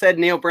know, he said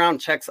Neal Brown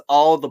checks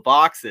all the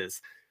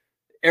boxes,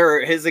 or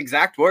his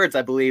exact words,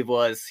 I believe,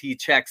 was he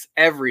checks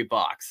every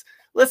box.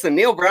 Listen,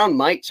 Neal Brown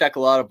might check a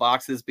lot of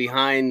boxes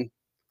behind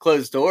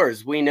closed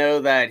doors. We know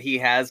that he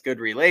has good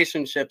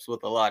relationships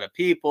with a lot of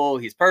people.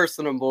 He's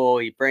personable.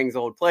 He brings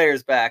old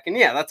players back. And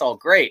yeah, that's all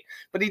great,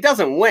 but he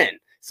doesn't win.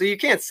 So you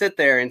can't sit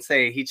there and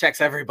say he checks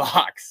every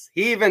box.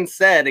 He even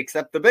said,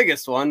 except the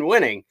biggest one,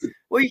 winning.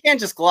 Well, you can't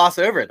just gloss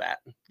over that.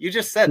 You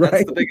just said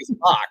that's the biggest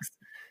box.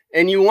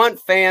 And you want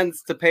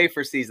fans to pay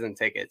for season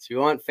tickets. You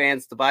want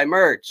fans to buy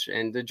merch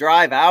and to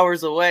drive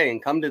hours away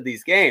and come to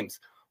these games.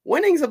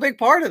 Winning's a big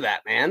part of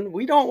that, man.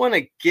 We don't want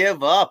to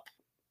give up,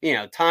 you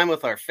know, time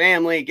with our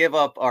family, give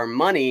up our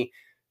money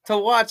to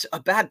watch a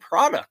bad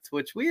product,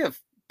 which we have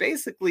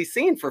basically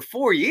seen for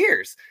 4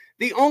 years.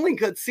 The only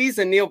good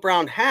season Neal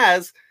Brown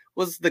has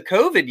was the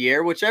COVID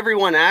year, which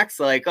everyone acts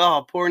like,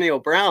 oh, poor Neal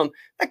Brown.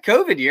 That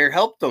COVID year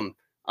helped him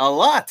a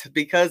lot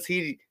because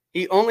he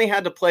only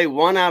had to play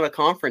one out of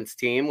conference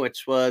team,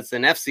 which was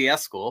an FCS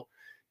school,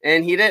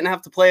 and he didn't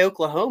have to play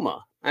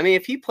Oklahoma. I mean,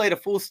 if he played a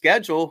full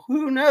schedule,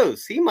 who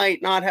knows? He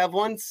might not have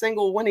one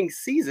single winning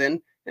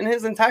season in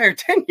his entire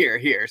tenure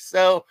here.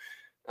 So,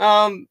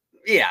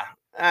 yeah,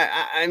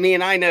 I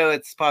mean, I know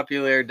it's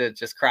popular to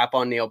just crap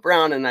on Neal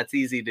Brown, and that's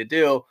easy to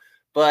do.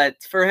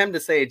 But for him to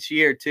say it's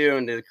year 2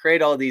 and to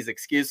create all these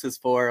excuses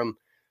for him,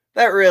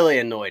 that really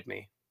annoyed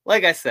me.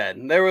 Like I said,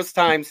 there was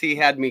times he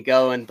had me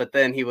going, but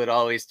then he would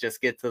always just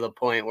get to the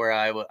point where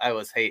I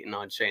was hating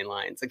on Shane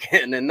Lyons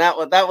again. And that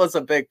was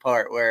a big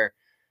part where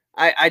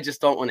I just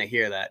don't want to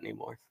hear that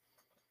anymore.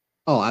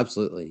 Oh,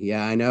 absolutely.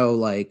 Yeah, I know.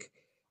 Like,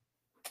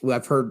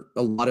 I've heard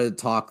a lot of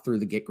talk through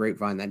the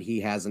grapevine that he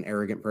has an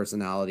arrogant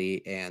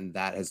personality, and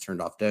that has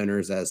turned off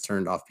donors, that has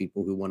turned off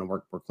people who want to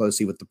work more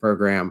closely with the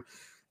program.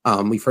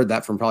 We've heard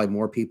that from probably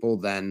more people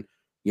than,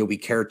 you know, we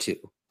care to.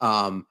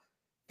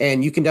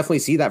 And you can definitely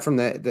see that from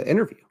the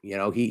interview. You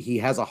know, he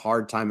has a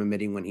hard time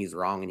admitting when he's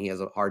wrong, and he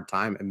has a hard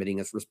time admitting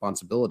his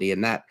responsibility.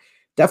 And that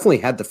definitely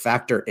had to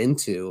factor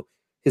into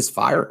his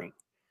firing.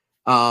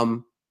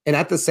 And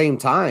at the same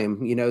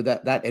time, you know,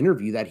 that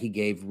interview that he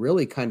gave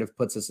really kind of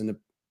puts us in a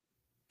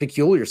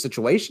peculiar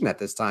situation at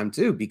this time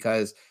too,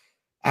 because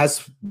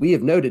as we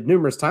have noted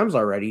numerous times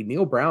already,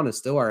 Neal Brown is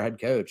still our head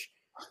coach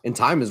and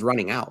time is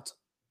running out.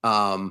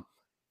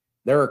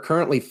 There are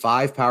currently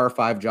 5 Power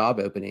 5 job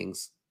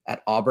openings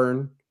at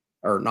Auburn,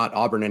 or not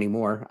Auburn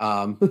anymore,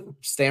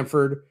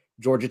 Stanford,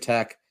 Georgia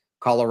Tech,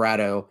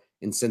 Colorado,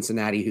 and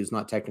Cincinnati, who's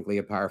not technically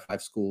a Power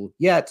 5 school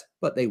yet,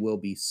 but they will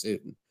be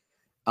soon.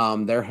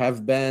 There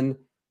have been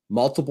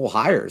multiple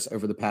hires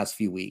over the past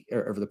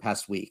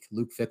week.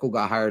 Luke Fickell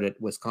got hired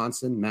at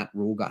Wisconsin. Matt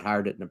Rule got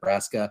hired at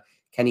Nebraska.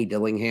 Kenny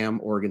Dillingham,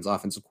 Oregon's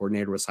offensive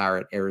coordinator, was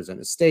hired at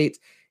Arizona State.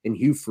 And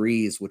Hugh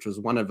Freeze, which was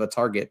one of the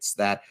targets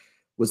that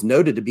was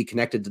noted to be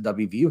connected to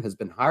WVU, has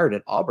been hired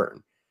at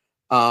Auburn.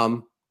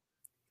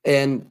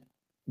 And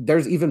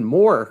there's even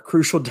more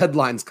crucial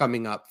deadlines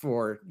coming up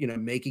for, you know,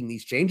 making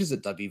these changes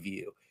at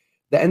WVU.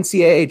 The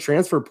NCAA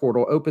transfer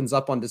portal opens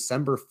up on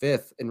December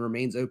 5th and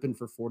remains open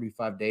for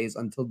 45 days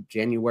until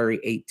January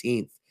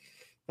 18th.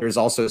 There's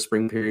also a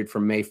spring period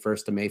from May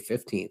 1st to May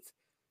 15th.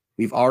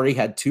 We've already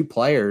had 2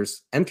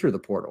 players enter the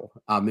portal,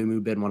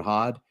 Mumu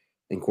Ben-Wahad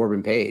and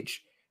Corbin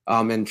Page,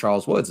 and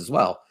Charles Woods as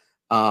well.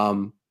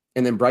 And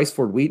then Bryce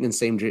Ford Wheaton and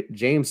St.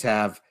 James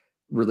have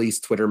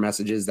released Twitter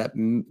messages that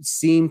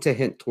seem to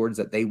hint towards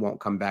that they won't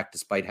come back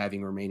despite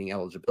having remaining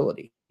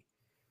eligibility.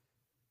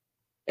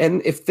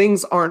 And if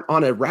things aren't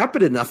on a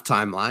rapid enough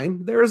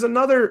timeline, there is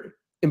another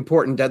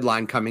important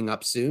deadline coming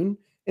up soon,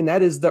 and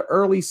that is the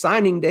early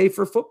signing day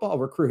for football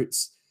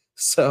recruits.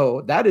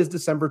 So that is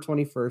December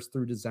 21st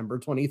through December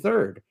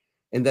 23rd.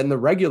 And then the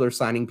regular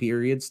signing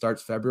period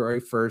starts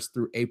February 1st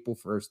through April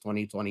 1st,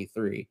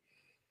 2023.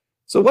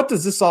 So what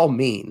does this all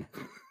mean?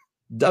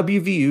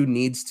 WVU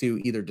needs to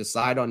either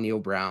decide on Neal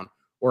Brown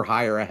or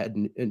hire a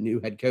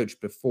new head coach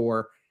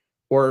before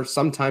or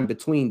sometime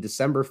between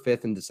December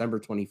 5th and December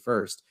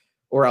 21st.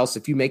 Or else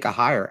if you make a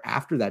hire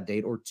after that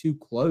date or too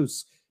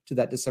close to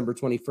that December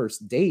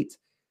 21st date,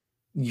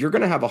 you're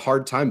going to have a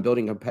hard time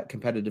building a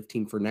competitive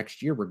team for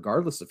next year,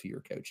 regardless of who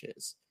your coach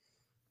is.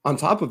 On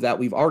top of that,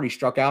 we've already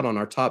struck out on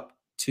our top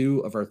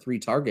 2 of our 3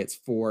 targets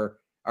for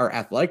our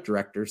athletic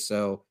director.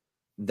 So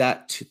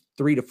that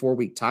 3 to 4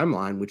 week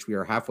timeline, which we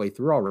are halfway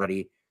through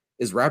already,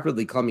 is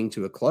rapidly coming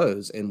to a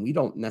close. And we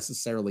don't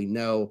necessarily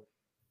know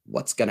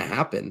what's going to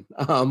happen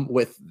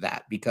with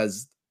that,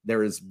 because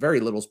there is very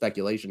little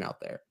speculation out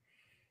there.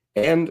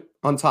 And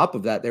on top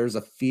of that, there's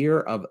a fear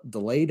of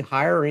delayed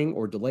hiring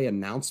or delay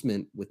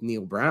announcement with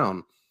Neal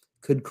Brown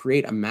could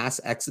create a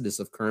mass exodus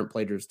of current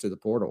players to the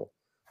portal,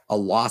 a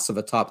loss of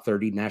a top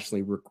 30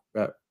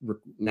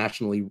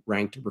 nationally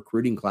ranked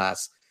recruiting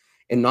class,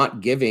 and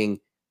not giving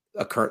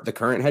the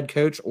current head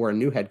coach or a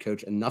new head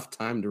coach enough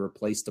time to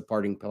replace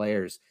departing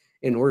players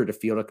in order to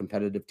field a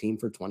competitive team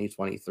for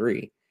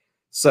 2023.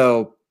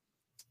 So,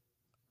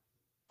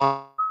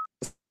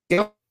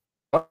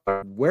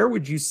 where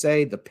would you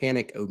say the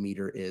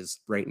panic-o-meter is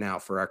right now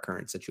for our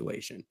current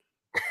situation?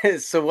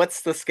 So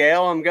what's the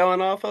scale I'm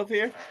going off of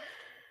here?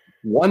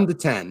 1 to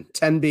 10.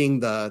 10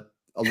 being the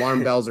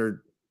alarm bells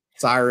are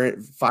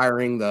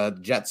firing, the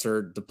jets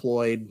are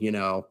deployed, you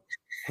know.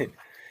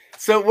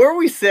 So where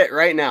we sit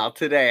right now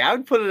today, I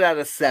would put it at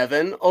a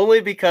 7,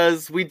 only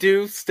because we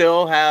do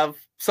still have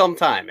some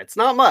time. It's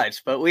not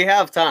much, but we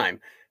have time.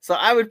 So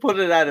I would put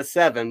it at a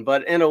 7,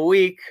 but in a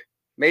week,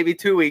 maybe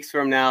 2 weeks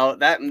from now,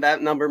 that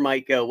number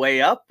might go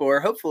way up, or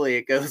hopefully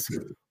it goes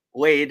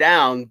way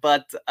down.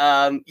 But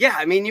yeah,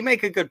 I mean, you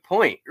make a good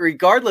point.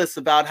 Regardless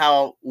about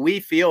how we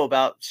feel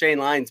about Shane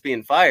Lyons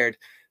being fired,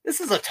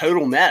 this is a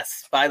total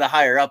mess by the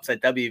higher ups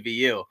at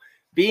WVU.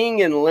 Being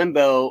in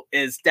limbo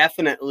is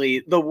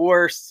definitely the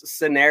worst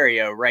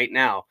scenario right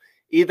now.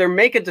 Either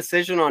make a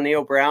decision on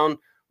Neal Brown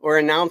or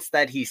announce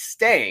that he's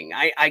staying.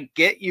 I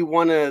get you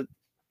want to,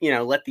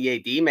 let the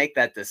AD make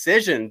that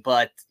decision,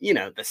 but,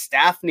 the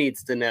staff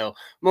needs to know.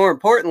 More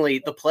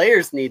importantly, the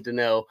players need to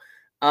know.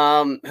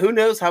 Who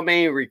knows how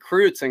many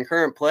recruits and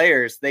current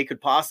players they could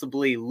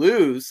possibly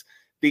lose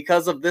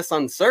because of this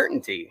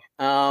uncertainty.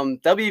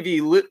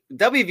 WVU,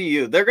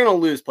 they're going to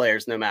lose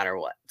players no matter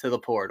what to the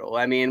portal.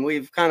 I mean,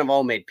 we've kind of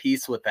all made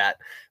peace with that,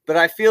 but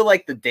I feel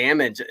like the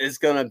damage is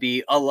going to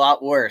be a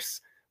lot worse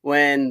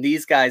when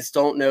these guys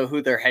don't know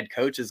who their head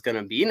coach is going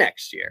to be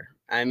next year.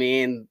 I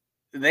mean,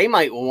 they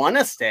might want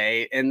to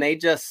stay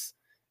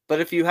but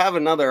if you have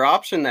another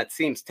option that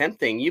seems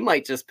tempting, you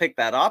might just pick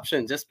that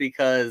option just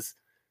because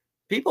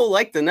people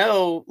like to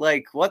know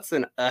what's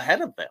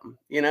ahead of them.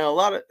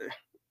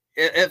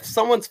 If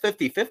someone's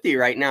 50-50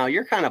 right now,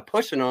 you're kind of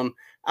pushing them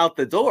out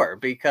the door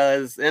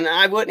and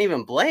I wouldn't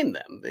even blame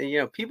them.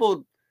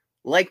 People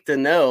like to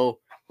know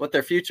what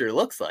their future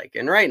looks like.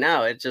 And right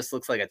now it just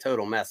looks like a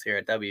total mess here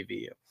at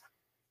WVU.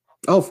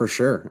 Oh, for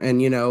sure.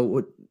 And,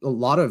 a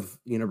lot of,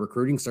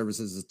 recruiting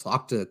services has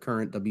talked to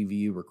current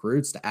WVU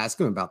recruits to ask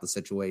them about the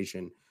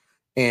situation.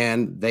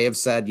 And they have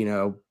said,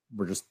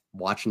 we're just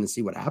watching to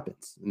see what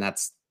happens. And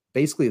that's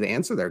basically the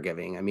answer they're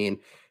giving. I mean,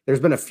 there's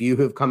been a few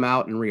who have come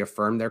out and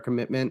reaffirmed their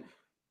commitment,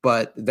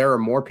 but there are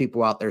more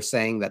people out there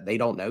saying that they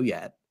don't know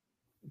yet.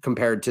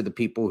 compared to the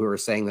people who are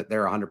saying that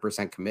they're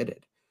 100%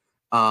 committed.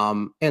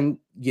 And,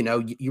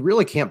 you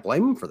really can't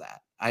blame them for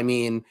that. I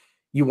mean,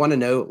 you want to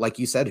know, like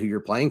you said, who you're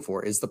playing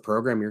for. Is the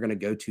program you're going to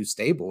go to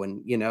stable?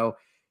 And,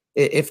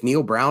 if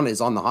Neal Brown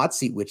is on the hot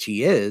seat, which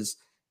he is,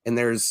 and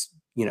there's,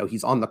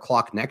 he's on the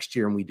clock next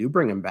year and we do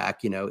bring him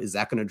back, is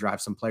that going to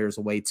drive some players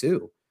away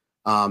too?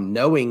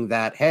 Knowing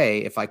that, hey,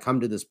 if I come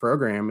to this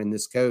program and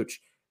this coach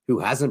who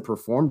hasn't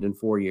performed in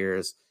 4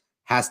 years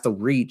has to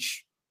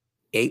reach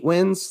 8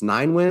 wins,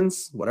 9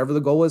 wins, whatever the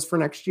goal is for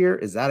next year,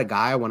 is that a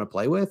guy I want to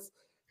play with?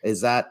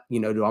 Is that,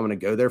 do I want to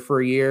go there for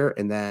a year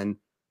and then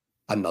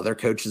another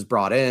coach is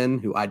brought in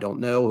who I don't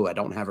know, who I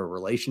don't have a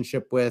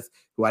relationship with,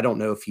 who I don't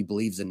know if he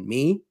believes in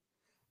me?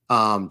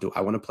 Do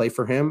I want to play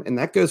for him? And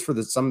that goes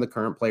for some of the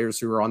current players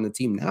who are on the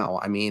team now.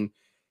 I mean,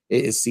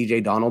 it is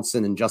CJ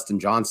Donaldson and Justin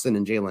Johnson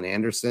and Jalen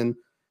Anderson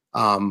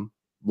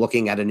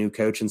looking at a new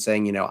coach and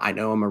saying, I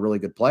know I'm a really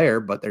good player,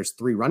 but there's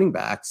 3 running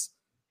backs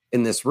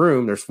in this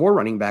room. There's 4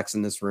 running backs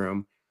in this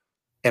room.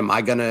 He's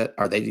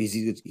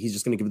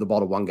just going to give the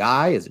ball to one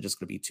guy? Is it just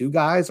going to be 2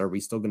 guys? Are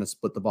we still going to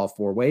split the ball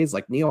 4 ways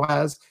like Neal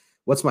has?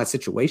 What's my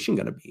situation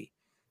going to be?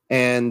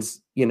 And,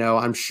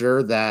 I'm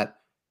sure that,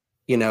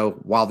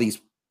 while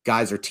these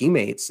guys are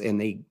teammates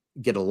and they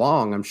get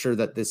along, I'm sure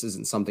that this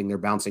isn't something they're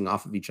bouncing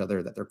off of each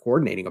other, that they're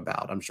coordinating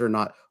about. I'm sure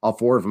not all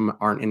 4 of them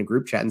aren't in a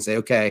group chat and say,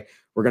 okay,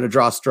 we're going to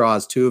draw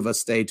straws. 2 of us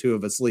stay, 2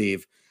 of us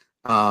leave.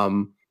 I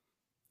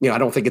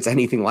don't think it's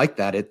anything like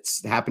that.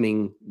 It's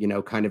happening,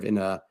 kind of in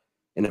a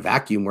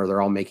vacuum where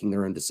they're all making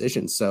their own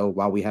decisions. So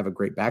while we have a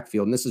great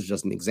backfield, and this is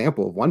just an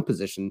example of one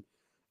position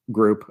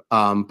group,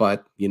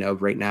 but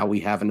right now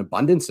we have an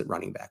abundance at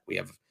running back. We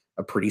have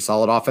a pretty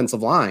solid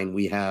offensive line.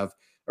 We have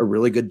a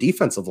really good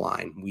defensive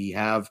line. We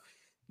have,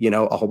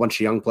 a whole bunch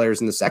of young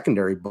players in the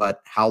secondary,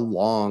 but how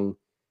long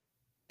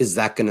is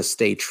that going to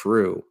stay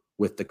true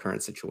with the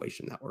current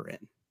situation that we're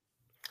in?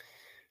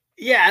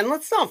 Yeah. And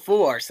let's not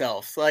fool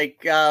ourselves.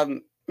 Like,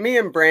 me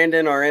and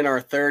Brandon are in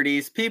our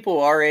 30s. People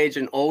our age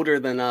and older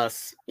than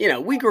us,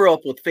 we grew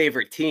up with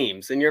favorite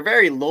teams and you're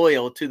very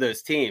loyal to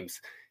those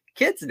teams.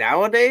 Kids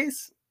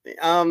nowadays,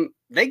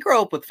 they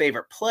grow up with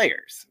favorite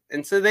players.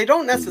 And so they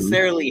don't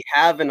necessarily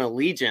have an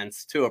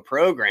allegiance to a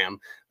program.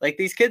 Like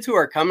these kids who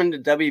are coming to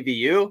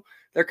WVU,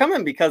 they're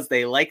coming because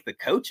they like the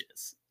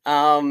coaches.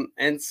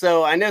 And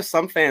so I know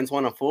some fans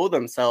want to fool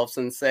themselves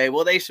and say,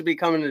 well, they should be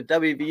coming to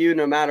WVU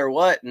no matter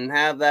what and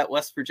have that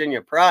West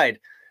Virginia pride.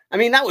 I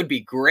mean, that would be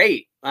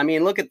great. I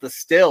mean, look at the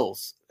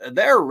Stills.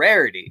 They're a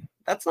rarity.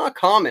 That's not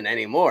common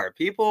anymore.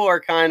 People are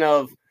kind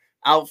of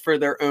out for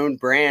their own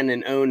brand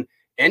and own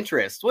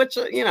interest, which,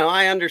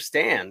 I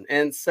understand.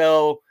 And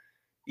so,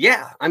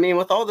 yeah, I mean,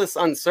 with all this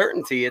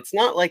uncertainty, it's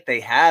not like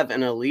they have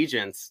an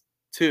allegiance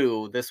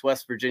to this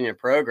West Virginia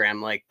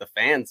program like the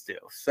fans do.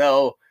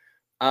 So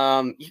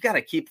you got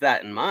to keep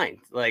that in mind.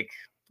 Like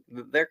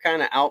they're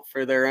kind of out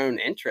for their own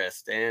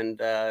interest and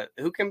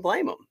who can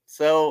blame them?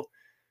 So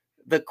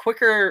the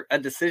quicker a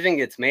decision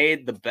gets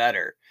made, the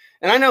better.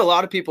 And I know a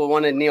lot of people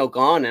wanted Neal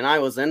gone and I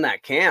was in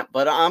that camp,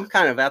 but I'm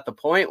kind of at the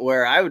point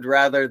where I would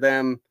rather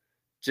them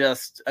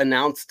just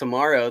announce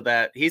tomorrow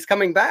that he's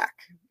coming back.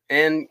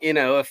 And,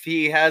 if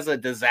he has a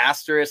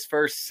disastrous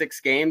first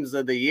 6 games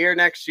of the year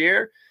next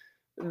year,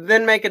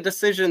 then make a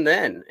decision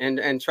then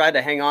and try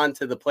to hang on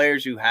to the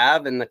players you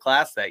have in the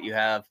class that you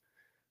have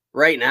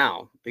right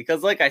now.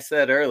 Because like I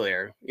said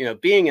earlier,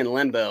 being in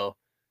limbo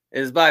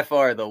is by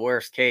far the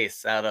worst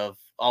case out of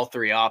all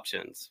 3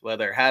 options,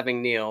 whether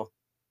having Neal,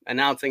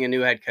 announcing a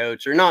new head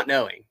coach, or not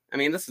knowing. I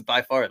mean, this is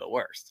by far the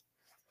worst.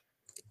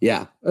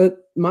 Yeah.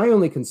 My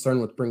only concern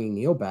with bringing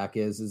Neal back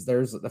is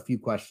there's a few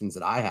questions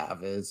that I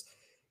have is,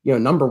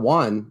 number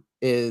one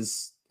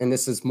is, and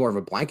this is more of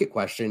a blanket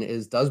question,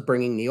 is does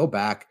bringing Neal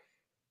back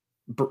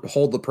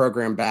hold the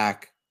program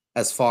back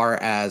as far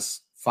as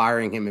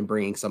firing him and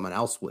bringing someone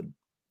else would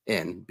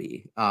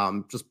be?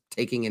 Just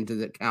taking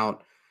into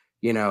account,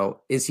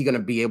 is he going to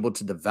be able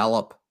to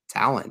develop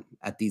talent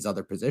at these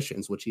other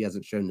positions, which he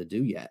hasn't shown to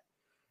do yet?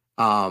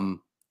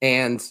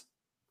 And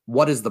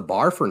what is the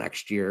bar for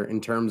next year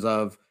in terms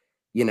of,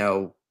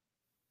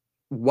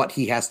 what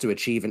he has to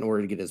achieve in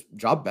order to get his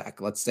job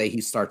back? Let's say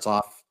he starts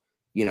off,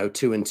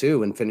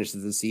 2-2 and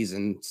finishes the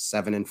season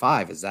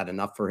 7-5. Is that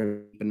enough for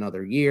him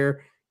another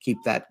year? Keep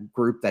that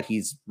group that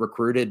he's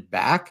recruited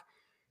back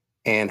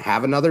and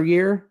have another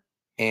year?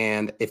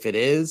 And if it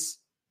is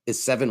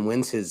 7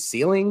 wins his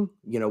ceiling?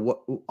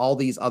 What all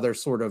these other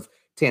sort of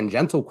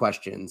tangential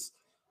questions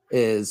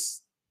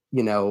is,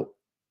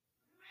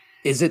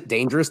 is it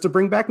dangerous to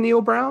bring back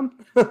Neal Brown?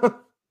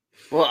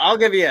 Well, I'll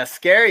give you a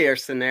scarier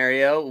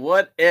scenario.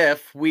 What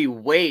if we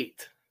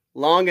wait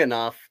long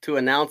enough to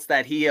announce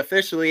that he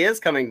officially is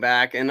coming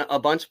back and a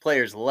bunch of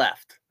players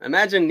left?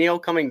 Imagine Neal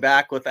coming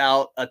back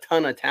without a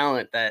ton of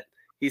talent that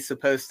he's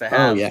supposed to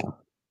have. Oh, yeah.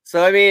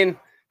 So, I mean,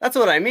 that's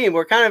what I mean.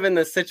 We're kind of in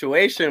this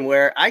situation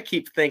where I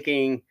keep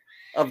thinking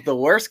of the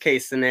worst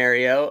case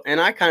scenario,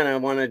 and I kind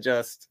of want to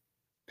just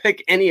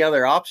pick any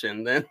other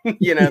option than,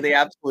 the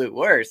absolute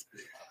worst.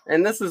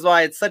 And this is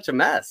why it's such a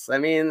mess. I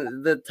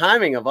mean, the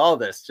timing of all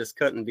this just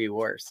couldn't be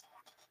worse.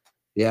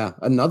 Yeah.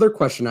 Another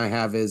question I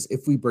have is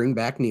if we bring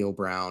back Neil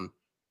Brown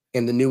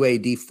and the new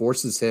AD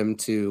forces him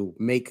to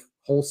make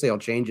wholesale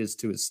changes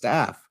to his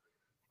staff,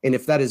 and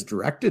if that is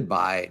directed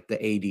by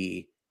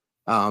the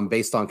AD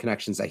based on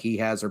connections that he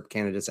has or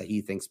candidates that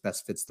he thinks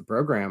best fits the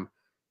program,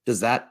 do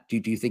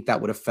you think that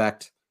would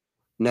affect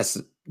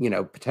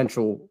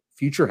potential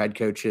future head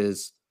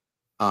coaches?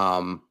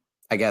 I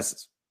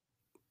guess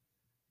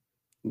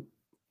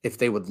if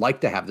they would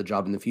like to have the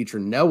job in the future,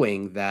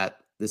 knowing that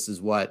this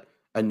is what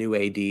a new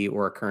AD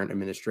or a current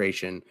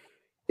administration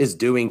is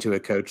doing to a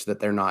coach that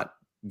they're not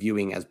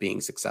viewing as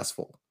being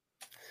successful.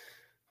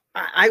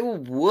 I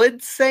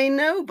would say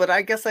no, but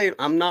I guess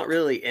I'm not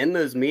really in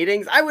those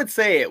meetings. I would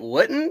say it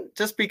wouldn't,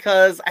 just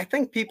because I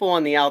think people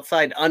on the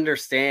outside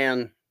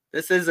understand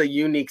this is a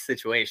unique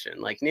situation.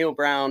 Like Neil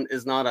Brown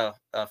is not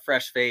a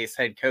fresh face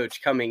head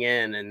coach coming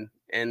in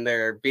and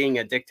they're being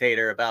a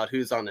dictator about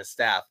who's on his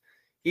staff.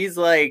 He's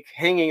like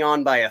hanging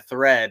on by a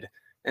thread,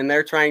 and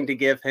they're trying to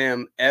give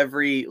him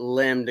every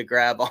limb to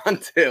grab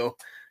onto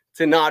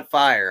to not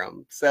fire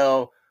him.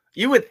 So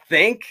you would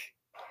think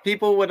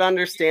people would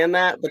understand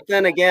that, but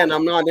then again,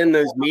 I'm not in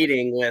those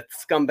meetings with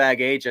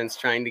scumbag agents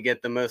trying to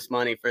get the most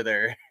money for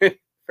their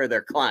for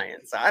their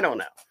clients. I don't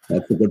know.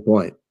 That's a good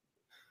point.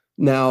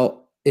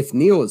 Now, if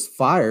Neil is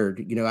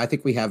fired, I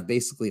think we have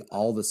basically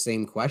all the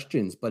same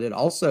questions, but it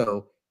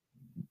also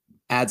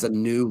adds a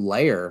new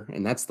layer,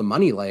 and that's the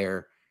money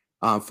layer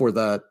for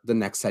the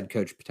next head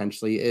coach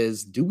potentially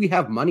is, do we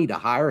have money to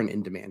hire an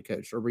in-demand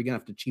coach, or are we going to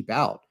have to cheap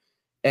out?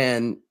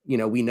 And,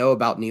 we know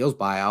about Neil's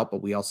buyout,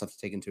 but we also have to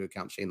take into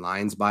account Shane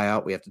Lyons'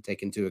 buyout. We have to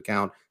take into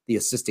account the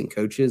assistant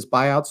coaches'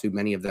 buyouts, who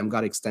many of them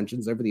got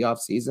extensions over the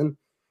offseason.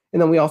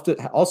 And then we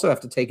also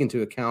have to take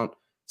into account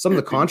some of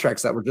the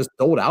contracts that were just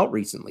doled out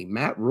recently.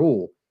 Matt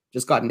Rule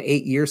just got an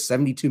 8-year,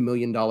 $72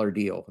 million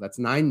deal. That's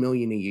 $9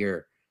 million a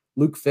year.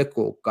 Luke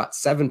Fickell got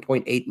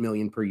 $7.8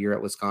 million per year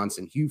at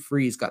Wisconsin. Hugh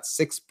Freeze got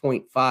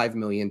 $6.5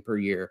 million per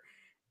year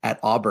at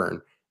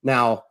Auburn.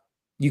 Now,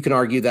 you can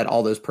argue that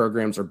all those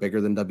programs are bigger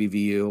than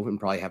WVU and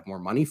probably have more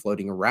money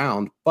floating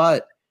around.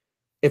 But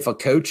if a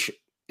coach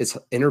is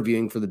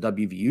interviewing for the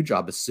WVU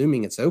job,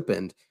 assuming it's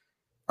opened,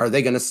 are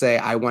they going to say,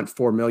 I want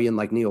 $4 million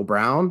like Neil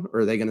Brown?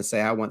 Or are they going to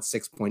say, I want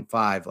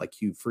 6.5 like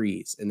Hugh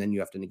Freeze? And then you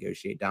have to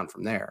negotiate down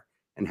from there.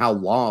 And how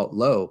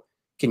low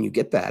can you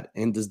get that?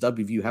 And does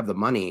WVU have the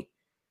money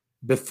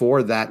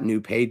before that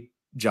new pay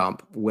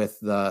jump with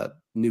the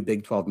new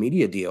Big 12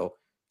 media deal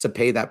to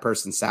pay that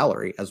person's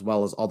salary, as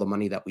well as all the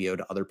money that we owe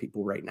to other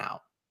people right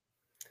now?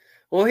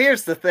 Well,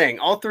 here's the thing.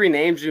 All three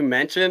names you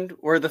mentioned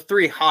were the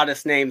three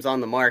hottest names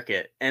on the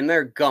market, and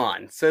they're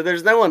gone. So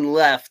there's no one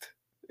left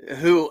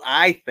who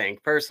I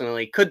think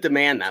personally could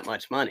demand that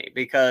much money,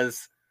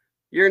 because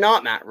you're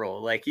not Matt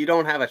Rule. Like, you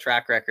don't have a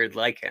track record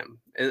like him.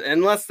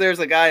 Unless there's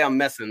a guy I'm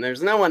missing.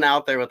 There's no one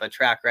out there with a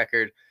track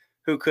record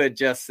who could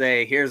just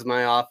say, here's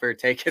my offer,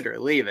 take it or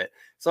leave it.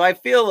 So I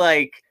feel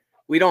like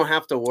we don't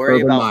have to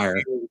worry Urban about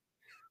Meyer.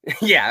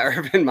 Yeah,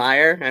 Urban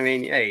Meyer. I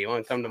mean, hey, you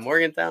want to come to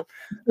Morgantown?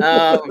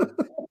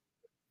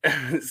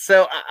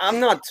 So I'm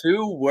not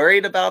too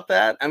worried about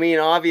that. I mean,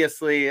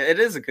 obviously, it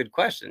is a good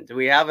question. Do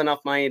we have enough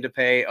money to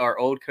pay our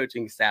old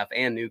coaching staff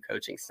and new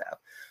coaching staff?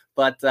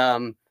 But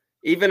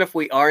even if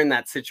we are in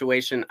that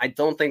situation, I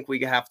don't think we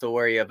have to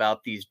worry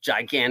about these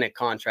gigantic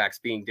contracts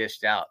being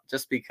dished out,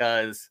 just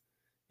because,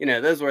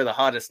 those were the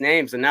hottest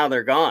names and now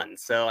they're gone.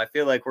 So I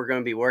feel like we're going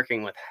to be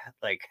working with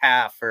like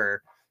half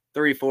or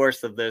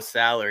 3/4 of those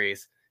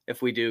salaries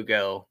if we do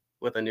go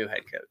with a new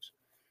head coach.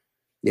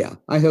 Yeah,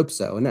 I hope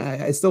so. And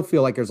I still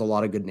feel like there's a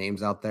lot of good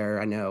names out there.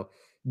 I know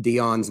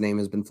Deion's name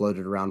has been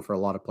floated around for a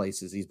lot of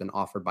places. He's been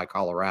offered by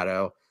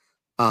Colorado.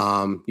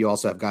 You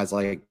also have guys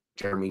like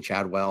Jeremy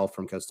Chadwell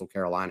from Coastal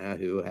Carolina,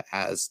 who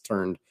has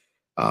turned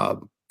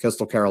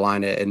Coastal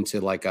Carolina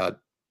into like a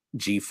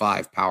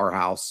G5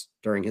 powerhouse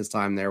during his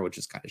time there, which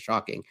is kind of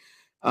shocking.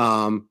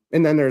 And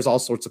then there's all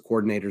sorts of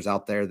coordinators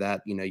out there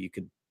that, you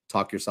could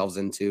talk yourselves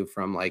into,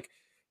 from like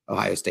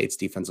Ohio State's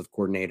defensive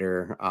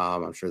coordinator.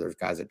 I'm sure there's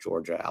guys at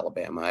Georgia,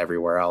 Alabama,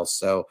 everywhere else.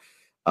 So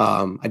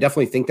I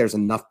definitely think there's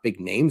enough big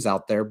names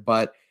out there,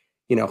 but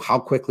how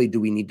quickly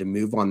do we need to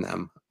move on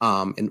them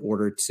in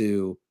order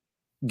to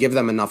give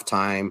them enough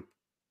time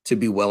to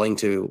be willing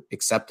to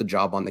accept the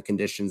job on the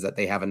conditions that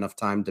they have enough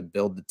time to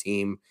build the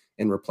team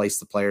and replace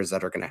the players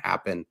that are going to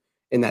happen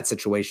in that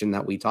situation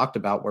that we talked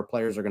about, where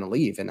players are going to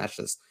leave. And that's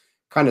just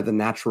kind of the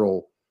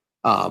natural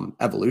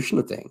evolution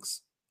of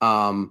things.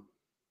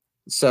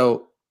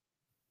 So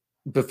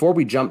before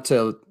we jump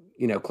to,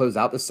 close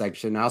out this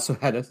section, I also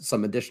had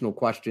some additional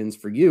questions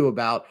for you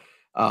about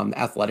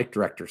athletic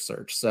director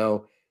search.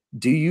 So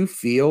do you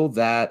feel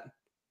that,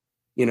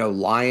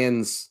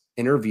 Lyons'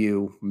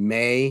 interview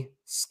may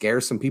scare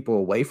some people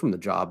away from the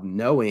job,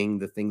 knowing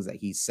the things that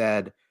he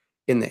said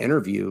in the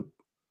interview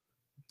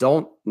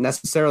don't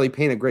necessarily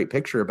paint a great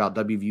picture about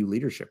WVU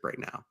leadership right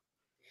now?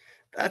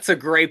 That's a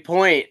great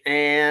point.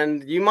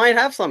 And you might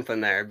have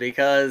something there,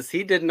 because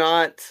he did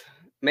not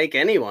make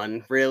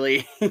anyone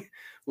really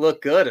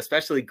look good,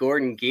 especially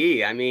Gordon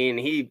Gee. I mean,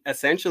 he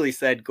essentially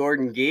said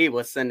Gordon Gee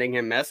was sending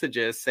him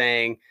messages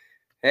saying,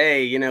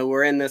 hey,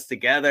 we're in this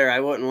together. I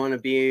wouldn't want to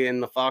be in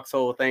the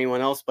foxhole with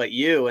anyone else but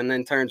you, and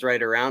then turns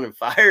right around and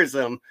fires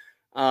him.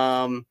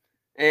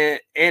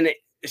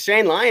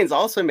 Shane Lyons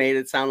also made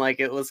it sound like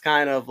it was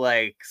kind of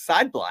like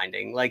side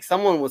blinding, like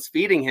someone was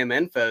feeding him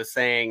info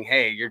saying,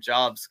 hey, your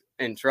job's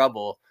in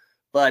trouble.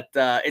 But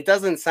it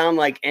doesn't sound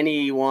like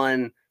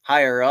anyone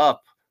higher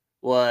up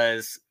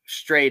was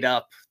straight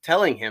up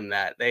telling him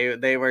that.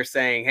 They were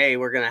saying, hey,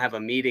 we're going to have a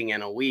meeting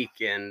in a week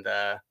and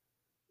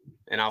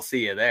I'll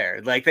see you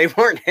there. Like, they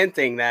weren't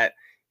hinting that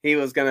he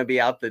was going to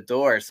be out the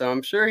door. So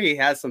I'm sure he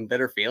has some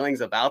bitter feelings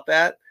about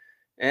that.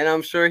 And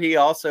I'm sure he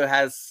also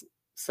has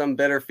some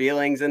bitter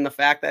feelings in the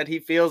fact that he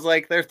feels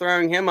like they're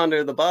throwing him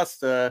under the bus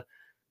to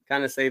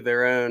kind of save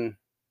their own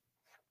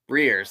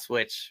rears,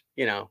 which,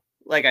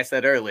 like I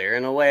said earlier,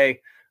 in a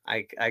way,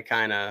 I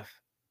kind of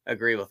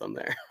agree with him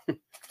there.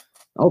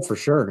 Oh, for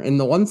sure. And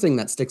the one thing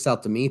that sticks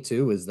out to me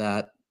too is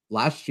that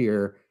last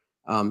year,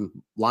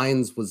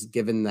 Lyons was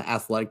given the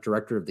Athletic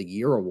Director of the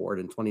Year award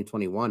in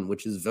 2021,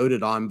 which is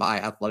voted on by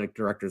athletic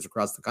directors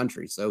across the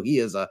country. So he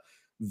is a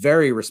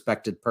very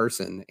respected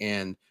person.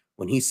 And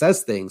when he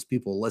says things,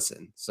 people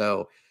listen.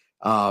 So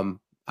I'm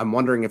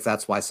wondering if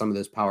that's why some of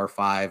those Power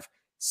 5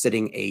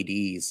 sitting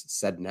ADs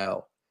said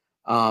no.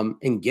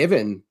 And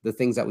given the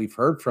things that we've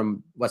heard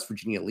from West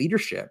Virginia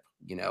leadership,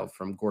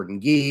 from Gordon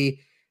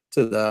Gee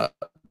to the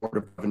Board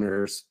of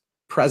Governors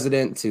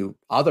president to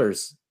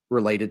others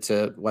related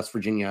to West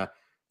Virginia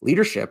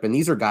leadership. And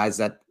these are guys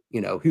that,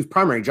 whose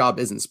primary job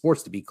isn't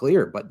sports, to be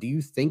clear. But do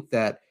you think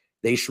that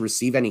they should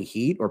receive any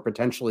heat or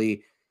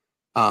potentially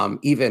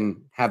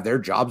even have their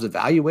jobs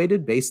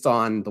evaluated based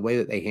on the way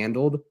that they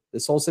handled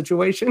this whole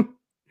situation?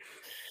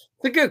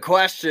 It's a good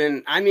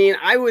question. I mean,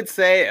 I would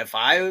say if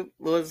I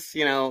was,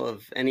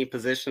 of any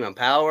position of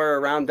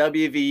power around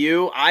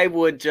WVU, I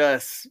would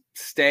just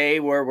stay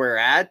where we're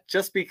at,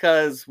 just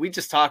because we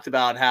just talked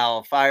about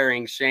how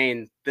firing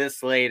Shane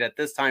this late at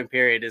this time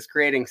period is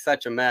creating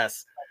such a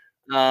mess.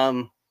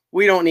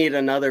 We don't need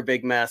another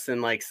big mess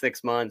in like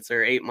 6 months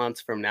or 8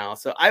 months from now.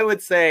 So I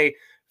would say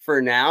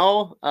for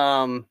now,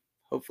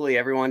 hopefully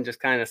everyone just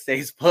kind of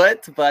stays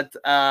put, but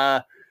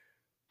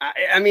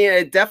I mean,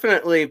 it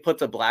definitely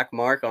puts a black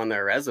mark on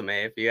their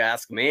resume, if you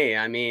ask me.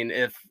 I mean,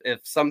 if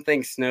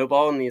something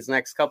snowball in these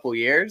next couple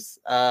years,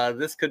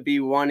 this could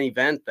be one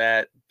event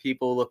that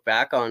people look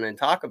back on and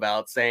talk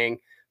about, saying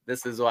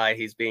this is why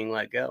he's being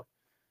let go.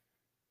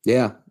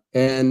 Yeah.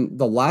 And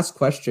the last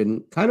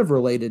question kind of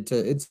related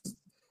to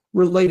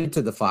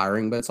the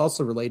firing, but it's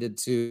also related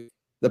to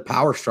the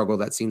power struggle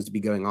that seems to be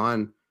going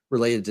on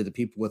related to the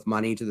people with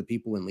money, to the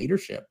people in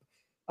leadership.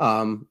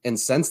 And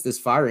since this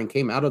firing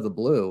came out of the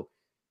blue,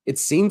 it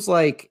seems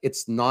like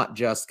it's not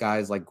just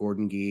guys like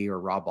Gordon Gee or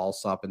Rob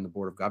Alsop and the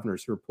Board of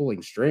Governors who are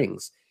pulling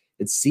strings.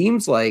 It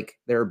seems like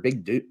there are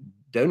big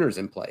donors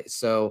in place.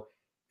 So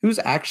who's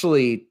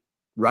actually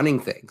running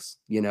things?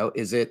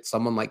 Is it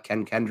someone like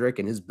Ken Kendrick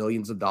and his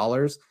billions of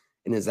dollars?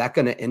 And is that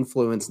going to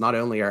influence not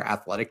only our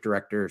athletic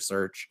director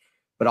search,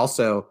 but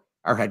also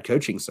our head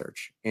coaching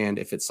search? And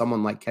if it's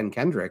someone like Ken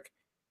Kendrick,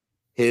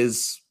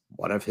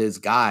 one of his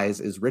guys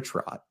is Rich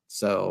Rod.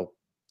 So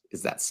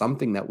is that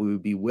something that we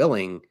would be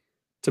willing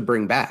to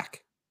bring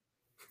back?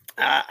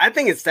 I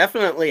think it's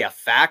definitely a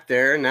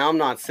factor. Now, I'm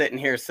not sitting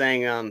here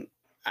saying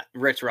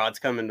Rich Rod's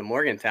coming to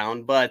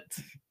Morgantown, but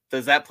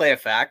does that play a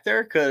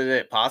factor? Could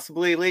it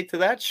possibly lead to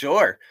that?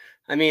 Sure.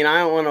 I mean, I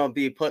don't want to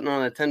be putting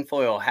on a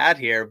tinfoil hat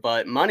here,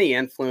 but money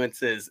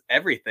influences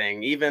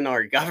everything, even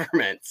our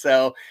government.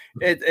 So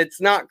it's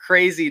not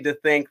crazy to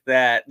think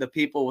that the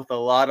people with a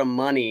lot of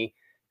money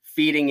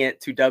feeding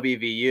it to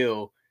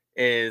WVU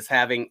is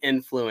having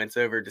influence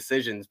over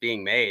decisions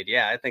being made.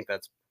 Yeah, I think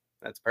that's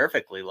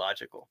perfectly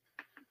logical.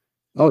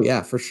 Oh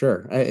yeah, for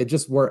sure. I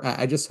just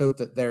hope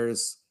that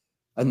there's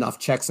enough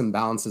checks and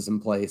balances in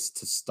place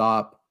to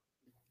stop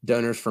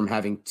donors from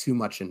having too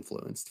much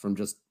influence, from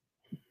just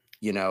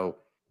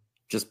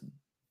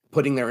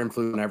putting their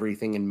influence on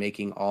everything and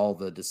making all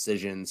the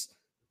decisions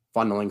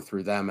funneling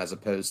through them, as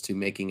opposed to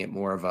making it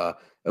more of a,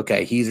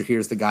 okay,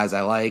 here's the guys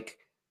I like,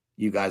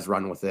 you guys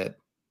run with it,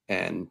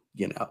 and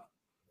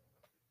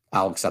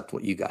I'll accept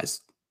what you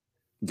guys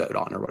vote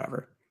on or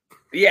whatever.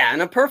 Yeah,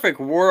 in a perfect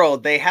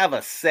world, they have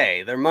a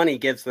say. Their money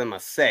gives them a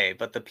say,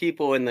 but the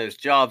people in those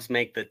jobs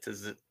make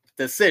the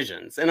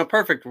decisions. In a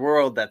perfect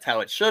world, that's how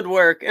it should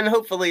work, and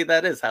hopefully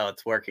that is how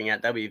it's working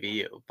at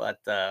WVU. But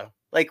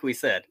like we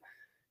said,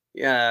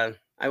 yeah,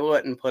 I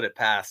wouldn't put it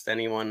past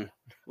anyone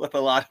with a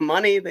lot of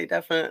money. They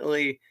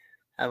definitely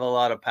have a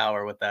lot of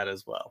power with that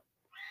as well.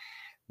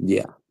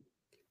 Yeah.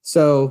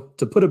 So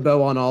to put a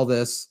bow on all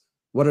this,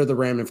 what are the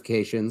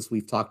ramifications?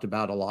 We've talked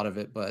about a lot of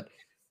it, but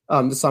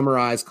to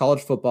summarize,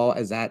 college football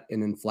is at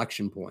an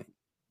inflection point.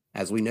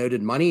 As we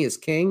noted, money is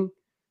king.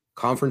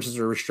 Conferences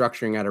are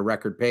restructuring at a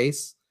record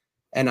pace.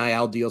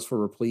 NIL deals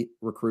for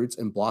recruits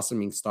and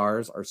blossoming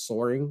stars are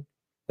soaring.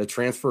 The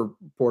transfer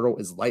portal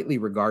is lightly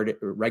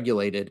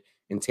regulated,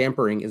 and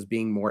tampering is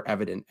being more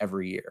evident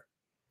every year.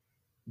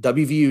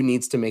 WVU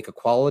needs to make a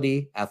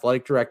quality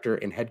athletic director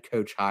and head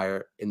coach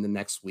hire in the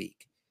next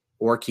week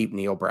or keep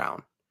Neal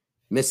Brown.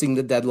 Missing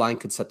the deadline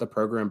could set the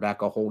program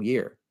back a whole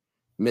year.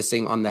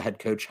 Missing on the head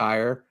coach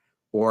hire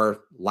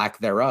or lack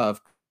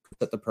thereof could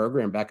set the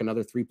program back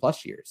another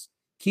 3+ years.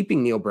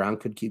 Keeping Neal Brown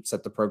could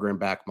set the program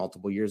back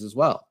multiple years as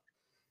well.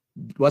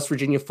 West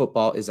Virginia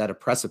football is at a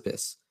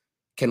precipice.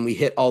 Can we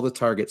hit all the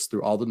targets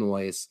through all the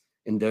noise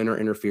and donor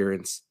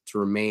interference to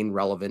remain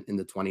relevant in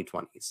the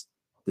 2020s?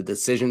 The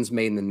decisions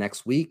made in the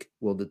next week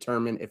will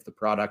determine if the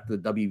product the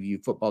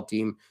WVU football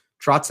team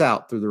trots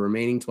out through the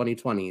remaining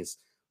 2020s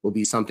will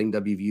be something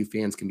WVU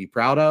fans can be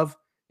proud of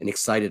and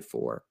excited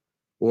for,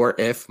 or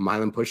if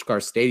Milan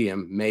Puskar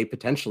Stadium may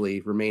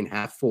potentially remain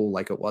half full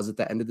like it was at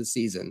the end of the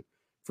season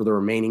for the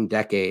remaining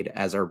decade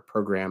as our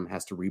program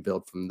has to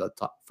rebuild from the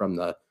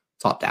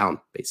top down,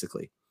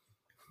 basically.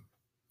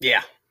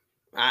 Yeah.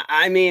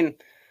 I mean,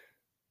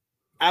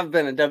 I've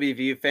been a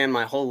WVU fan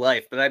my whole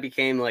life, but I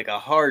became like a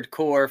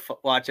hardcore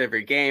watch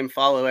every game,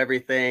 follow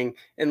everything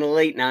in the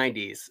late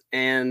 90s.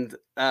 And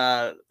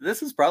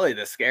this is probably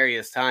the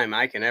scariest time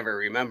I can ever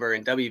remember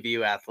in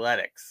WVU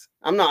athletics.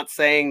 I'm not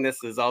saying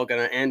this is all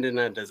going to end in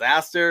a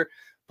disaster,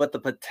 but the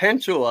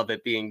potential of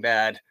it being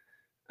bad,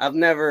 I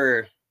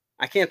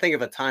can't think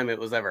of a time it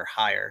was ever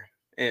higher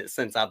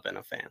since I've been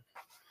a fan.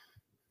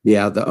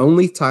 Yeah, the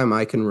only time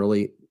I can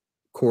really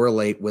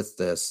correlate with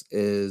this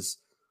is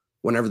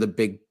whenever the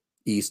Big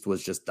East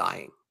was just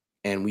dying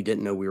and we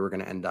didn't know we were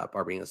going to end up.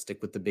 Are we going to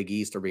stick with the Big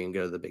East or are we going to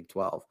go to the Big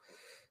 12?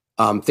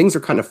 Things are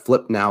kind of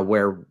flipped now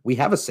where we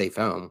have a safe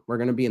home. We're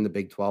going to be in the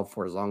Big 12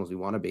 for as long as we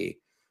want to be.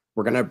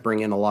 We're going to bring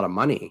in a lot of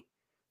money.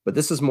 But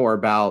this is more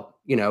about,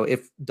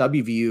 if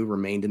WVU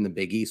remained in the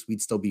Big East,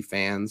 we'd still be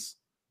fans.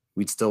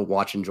 We'd still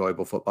watch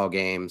enjoyable football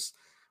games.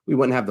 We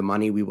wouldn't have the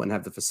money. We wouldn't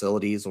have the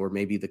facilities or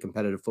maybe the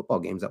competitive football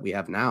games that we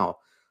have now.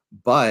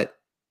 But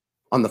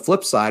on the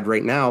flip side,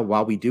 right now,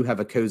 while we do have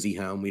a cozy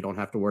home, we don't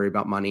have to worry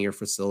about money or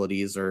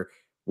facilities or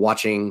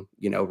watching,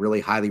 really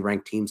highly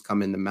ranked teams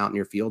come in the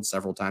Mountaineer Field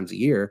several times a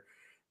year.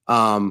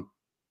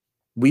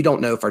 We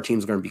don't know if our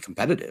team's going to be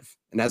competitive.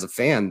 And as a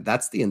fan,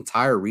 that's the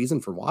entire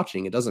reason for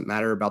watching. It doesn't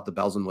matter about the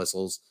bells and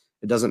whistles.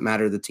 It doesn't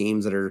matter the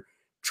teams that are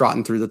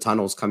trotting through the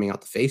tunnels coming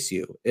out to face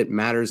you. It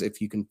matters if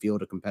you can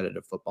field a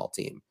competitive football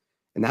team.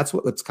 And that's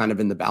what's kind of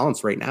in the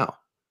balance right now.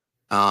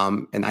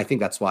 And I think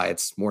that's why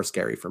it's more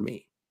scary for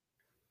me.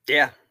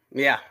 Yeah,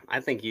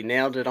 I think you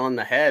nailed it on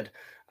the head.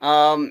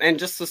 And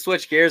just to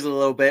switch gears a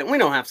little bit, we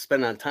don't have to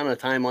spend a ton of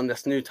time on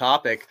this new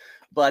topic,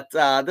 but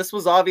this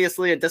was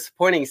obviously a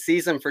disappointing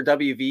season for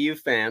WVU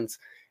fans.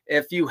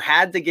 If you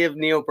had to give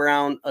Neal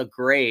Brown a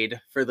grade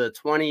for the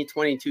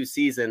 2022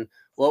 season,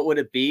 what would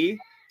it be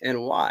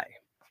and why?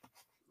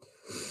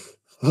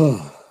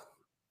 I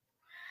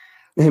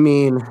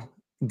mean,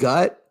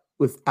 gut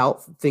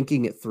without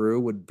thinking it through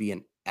would be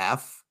an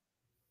F.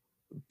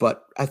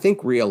 But I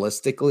think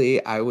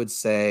realistically, I would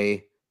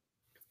say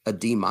a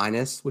D-,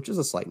 which is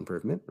a slight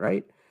improvement,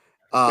 right?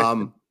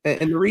 And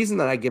the reason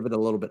that I give it a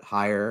little bit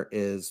higher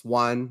is,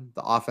 one,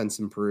 the offense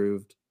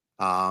improved.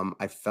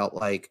 I felt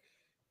like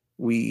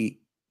we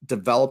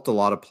developed a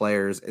lot of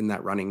players in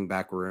that running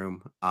back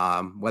room,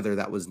 whether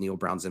that was Neal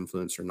Brown's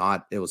influence or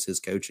not. It was his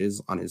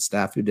coaches on his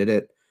staff who did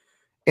it.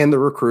 And the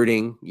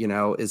recruiting,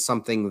 is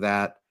something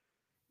that,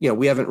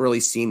 we haven't really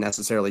seen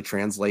necessarily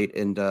translate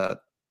into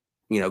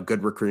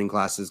good recruiting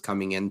classes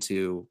coming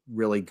into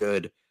really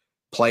good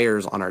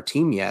players on our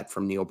team yet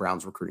from Neal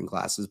Brown's recruiting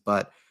classes.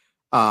 But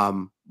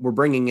we're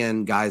bringing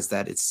in guys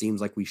that it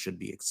seems like we should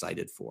be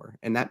excited for.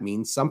 And that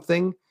means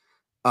something,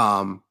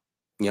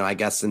 I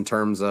guess in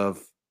terms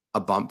of a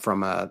bump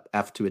from a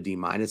F to a D-,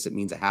 it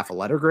means a half a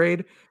letter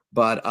grade.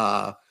 But,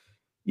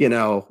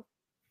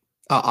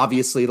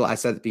 obviously, I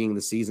said at the beginning of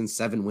the season,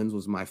 7 wins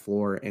was my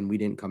floor, and we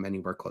didn't come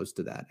anywhere close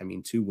to that. I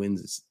mean, 2 wins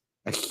is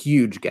a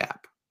huge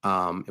gap.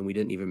 And we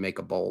didn't even make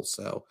a bowl.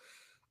 So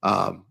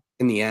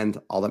in the end,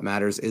 all that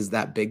matters is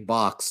that big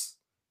box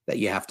that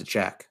you have to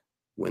check: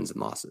 wins and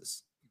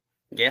losses.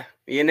 Yeah,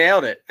 you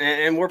nailed it.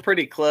 And we're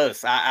pretty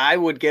close. I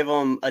would give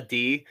them a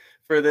D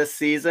for this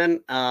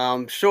season.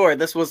 Sure,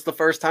 this was the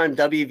first time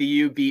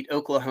WVU beat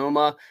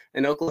Oklahoma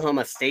and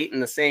Oklahoma State in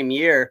the same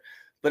year,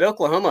 but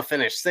Oklahoma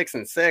finished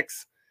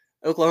 6-6.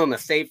 Oklahoma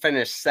State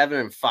finished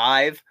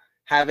 7-5,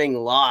 having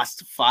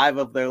lost 5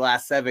 of their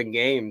last 7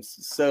 games.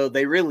 So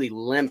they really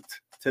limped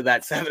to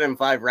that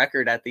 7-5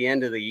 record at the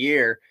end of the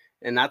year.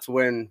 And that's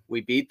when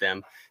we beat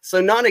them.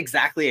 So not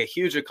exactly a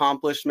huge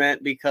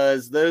accomplishment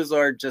because those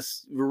are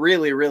just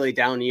really, really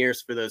down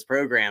years for those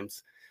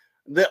programs.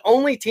 The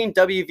only team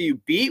WVU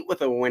beat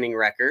with a winning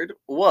record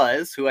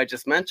was, who I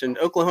just mentioned,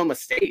 Oklahoma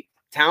State.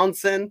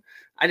 Townsend,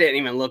 I didn't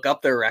even look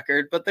up their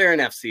record, but they're an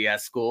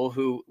FCS school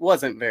who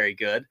wasn't very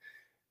good.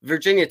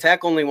 Virginia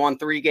Tech only won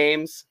 3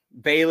 games.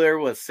 Baylor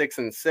was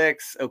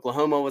 6-6.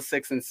 Oklahoma was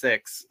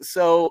 6-6.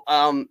 So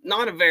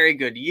not a very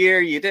good year.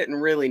 You didn't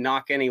really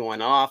knock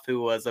anyone off who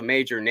was a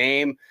major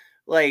name.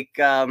 Like,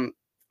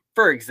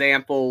 for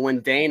example, when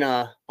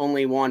Dana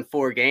only won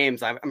 4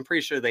 games, I'm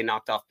pretty sure they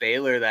knocked off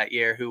Baylor that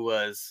year, who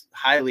was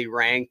highly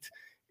ranked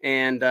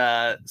And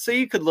so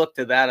you could look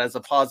to that as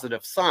a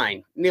positive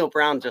sign. Neal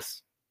Brown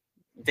just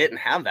didn't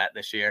have that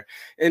this year.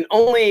 And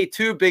only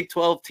 2 Big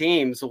 12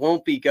 teams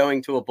won't be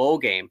going to a bowl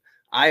game,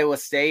 Iowa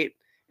State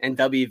and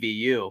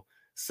WVU.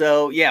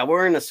 So, yeah,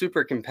 we're in a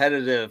super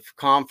competitive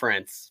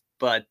conference,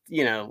 but,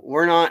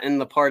 we're not in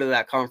the part of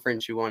that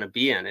conference you want to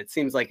be in. It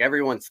seems like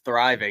everyone's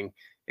thriving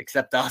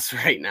except us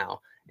right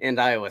now, and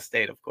Iowa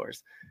State, of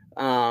course.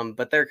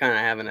 But they're kind of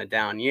having a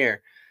down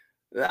year.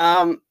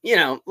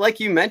 Like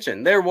you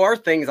mentioned, there were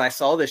things I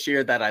saw this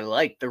year that I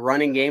liked. The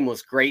running game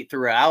was great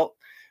throughout.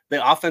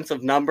 The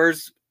offensive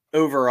numbers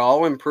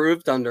overall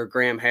improved under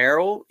Graham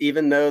Harrell,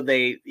 even though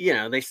they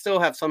still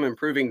have some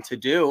improving to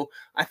do.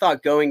 I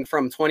thought going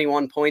from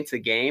 21 points a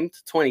game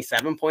to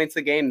 27 points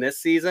a game this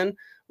season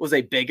was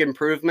a big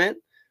improvement.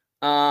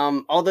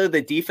 Although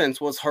the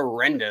defense was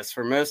horrendous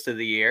for most of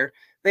the year,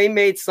 they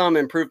made some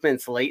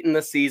improvements late in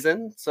the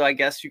season. So I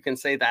guess you can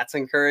say that's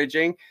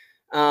encouraging.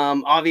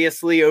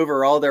 Obviously,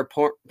 overall, their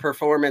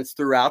performance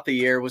throughout the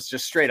year was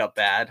just straight up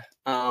bad.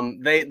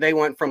 They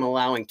went from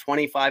allowing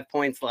 25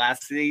 points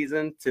last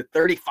season to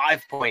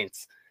 35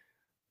 points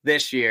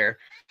this year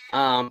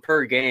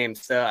per game.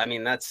 So, I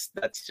mean, that's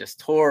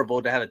just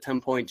horrible to have a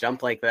 10-point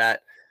jump like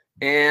that.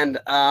 And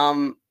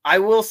I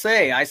will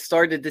say I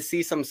started to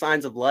see some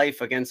signs of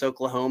life against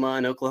Oklahoma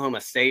and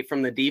Oklahoma State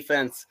from the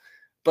defense.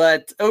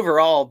 But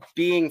overall,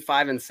 being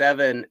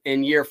 5-7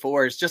 in year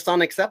 4 is just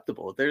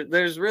unacceptable.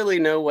 There's really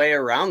no way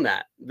around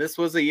that. This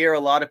was a year a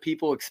lot of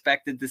people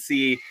expected to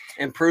see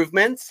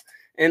improvements.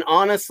 And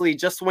honestly,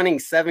 just winning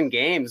 7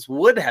 games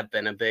would have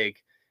been a big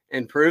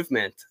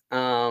improvement.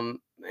 And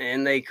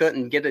they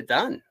couldn't get it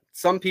done.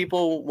 Some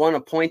people want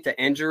to point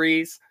to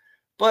injuries,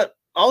 but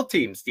all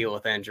teams deal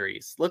with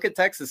injuries. Look at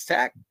Texas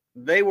Tech.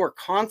 They were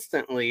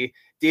constantly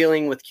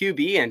dealing with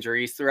QB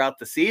injuries throughout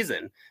the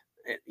season.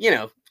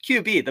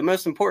 QB, the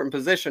most important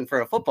position for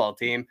a football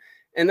team,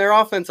 and their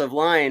offensive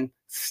line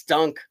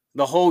stunk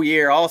the whole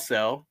year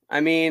also.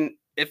 I mean,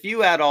 if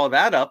you add all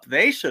that up,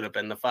 they should have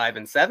been the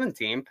 5-7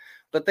 team,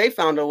 but they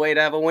found a way to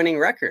have a winning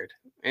record,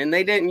 and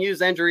they didn't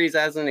use injuries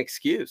as an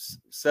excuse.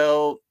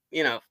 So,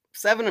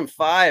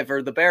 7-5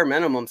 or the bare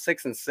minimum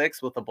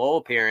 6-6 with a bowl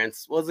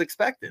appearance was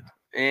expected.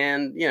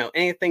 And,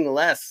 anything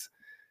less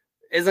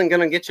isn't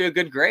going to get you a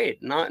good grade,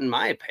 not in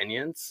my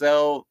opinion.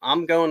 So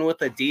I'm going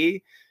with a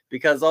D.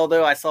 Because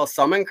although I saw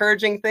some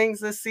encouraging things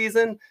this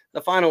season,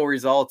 the final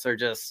results are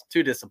just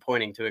too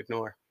disappointing to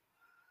ignore.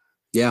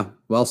 Yeah,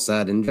 well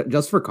said. And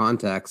just for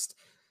context,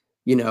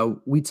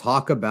 we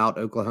talk about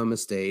Oklahoma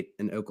State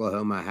and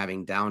Oklahoma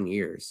having down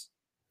years,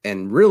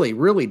 and really,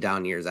 really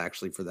down years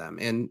actually for them.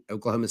 And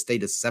Oklahoma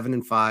State is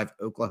 7-5.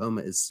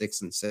 Oklahoma is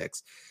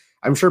 6-6.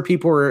 I'm sure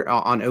people are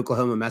on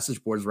Oklahoma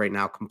message boards right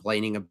now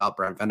complaining about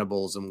Brent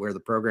Venables and where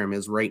the program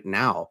is right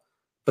now,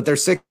 but they're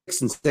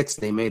 6-6.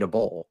 They made a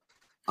bowl.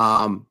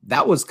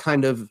 That was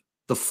kind of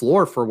the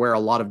floor for where a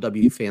lot of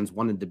W fans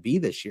wanted to be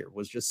this year,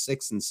 was just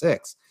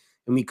 6-6.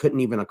 And we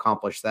couldn't even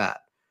accomplish that.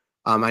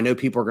 I know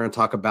people are going to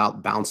talk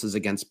about bounces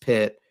against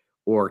Pitt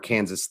or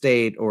Kansas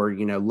State or,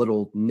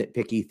 little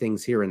nitpicky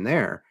things here and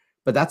there,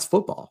 but that's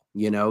football.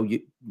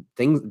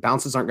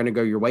 Bounces aren't going to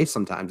go your way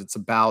sometimes. It's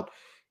about,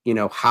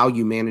 how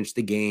you manage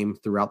the game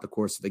throughout the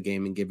course of the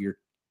game and give your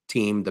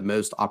team the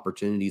most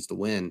opportunities to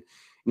win.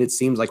 And it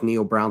seems like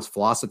Neal Brown's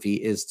philosophy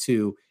is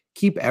to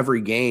keep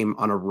every game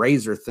on a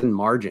razor thin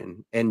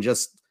margin and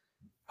just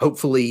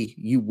hopefully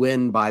you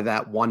win by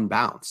that one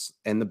bounce.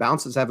 And the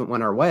bounces haven't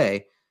went our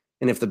way.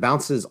 And if the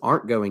bounces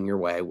aren't going your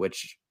way,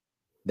 which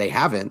they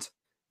haven't,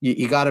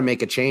 you got to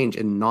make a change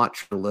and not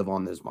try to live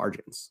on those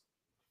margins.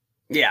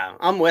 Yeah,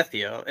 I'm with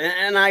you.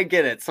 And I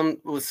get it.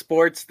 With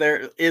sports,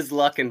 there is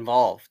luck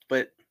involved,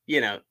 but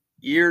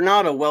you're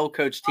not a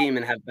well-coached team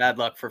and have bad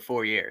luck for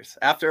 4 years.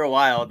 After a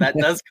while, that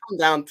does come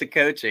down to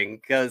coaching,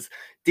 because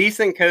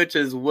decent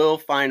coaches will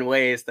find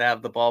ways to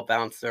have the ball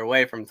bounce their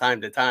way from time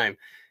to time.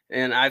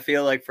 And I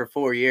feel like for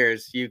 4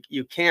 years,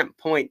 you can't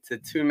point to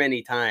too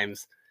many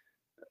times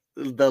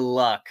the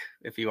luck,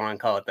 if you want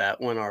to call it that,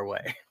 went our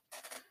way.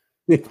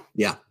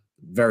 Yeah,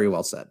 very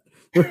well said.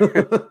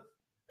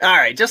 All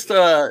right, just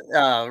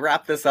to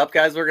wrap this up,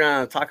 guys, we're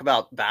going to talk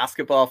about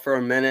basketball for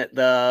a minute.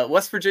 The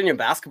West Virginia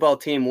basketball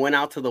team went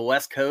out to the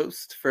West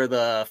Coast for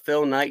the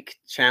Phil Knight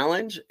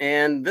Challenge,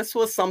 and this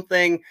was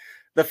something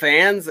the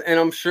fans and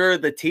I'm sure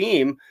the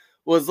team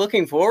was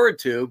looking forward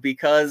to,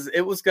 because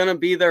it was going to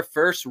be their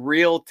first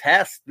real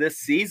test this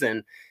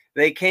season.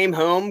 They came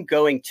home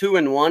going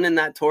 2-1 in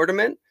that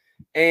tournament,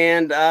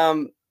 and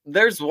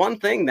there's one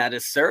thing that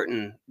is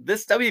certain.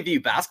 This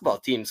WVU basketball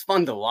team is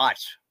fun to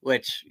watch,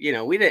 which,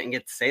 we didn't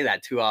get to say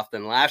that too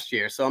often last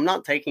year. So I'm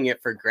not taking it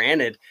for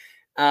granted.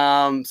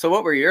 So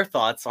what were your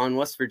thoughts on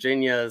West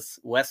Virginia's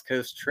West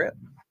Coast trip?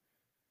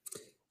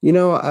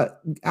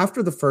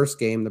 After the first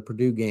game, the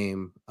Purdue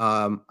game,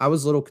 I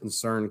was a little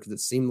concerned because it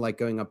seemed like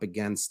going up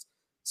against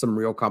some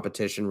real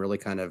competition really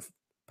kind of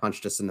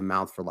punched us in the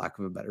mouth, for lack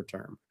of a better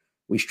term.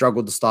 We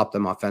struggled to stop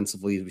them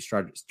offensively. We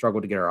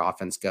struggled to get our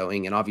offense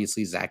going. And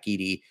obviously Zach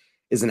Edey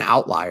is an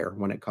outlier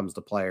when it comes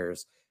to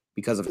players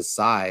because of his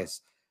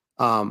size.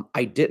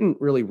 I didn't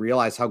really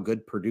realize how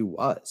good Purdue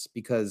was,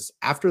 because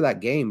after that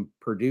game,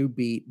 Purdue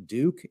beat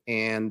Duke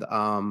and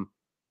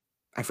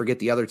I forget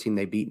the other team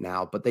they beat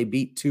now, but they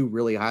beat two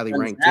really highly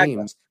ranked Gonzaga.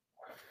 teams.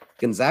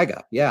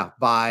 Gonzaga, yeah,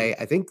 by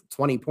I think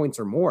 20 points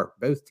or more,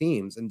 both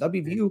teams. And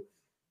WVU,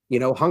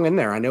 hung in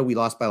there. I know we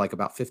lost by like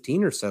about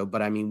 15 or so,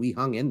 but I mean, we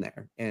hung in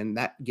there, and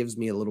that gives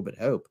me a little bit of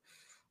hope.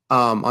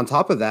 On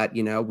top of that,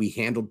 we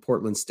handled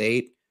Portland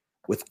State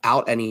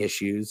without any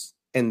issues.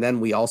 And then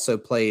we also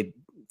played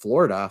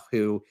Florida,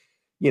 who,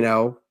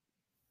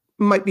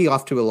 might be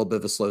off to a little bit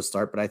of a slow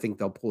start, but I think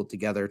they'll pull it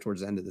together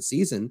towards the end of the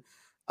season.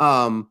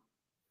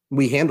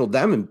 We handled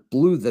them and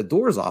blew the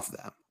doors off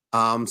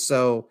them.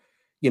 So,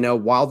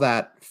 while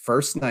that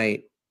first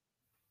night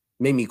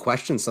made me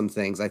question some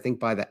things, I think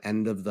by the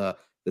end of the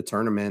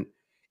tournament,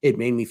 it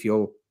made me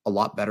feel a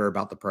lot better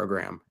about the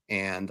program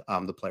and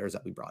the players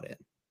that we brought in.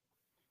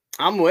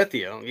 I'm with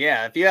you.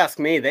 Yeah, if you ask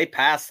me, they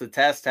passed the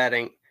test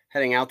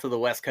heading out to the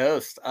West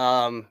Coast.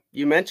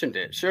 You mentioned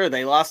it. Sure,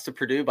 they lost to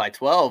Purdue by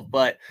 12,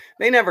 but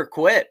they never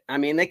quit. I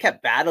mean, they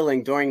kept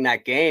battling during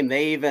that game.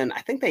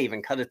 I think they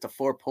even cut it to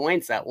 4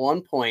 points at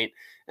one point.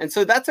 And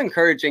so that's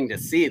encouraging to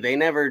see. They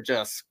never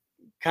just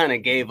kind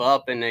of gave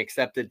up and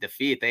accepted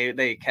defeat.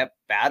 They kept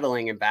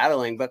battling and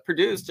battling, but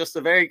Purdue's just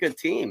a very good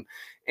team.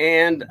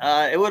 And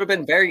it would have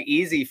been very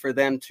easy for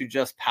them to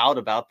just pout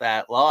about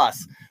that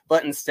loss.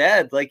 But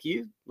instead, like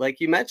you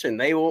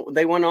mentioned, they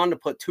went on to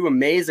put two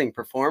amazing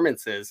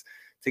performances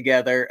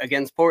together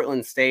against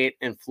Portland State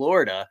and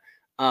Florida.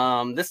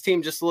 This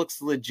team just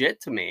looks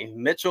legit to me.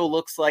 Mitchell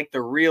looks like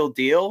the real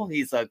deal.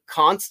 He's a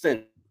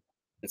constant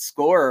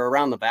scorer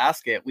around the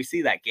basket. We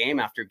see that game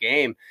after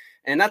game.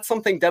 And that's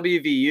something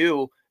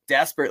WVU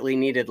desperately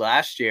needed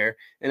last year.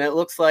 And it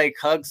looks like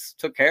Hugs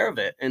took care of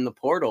it in the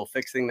portal,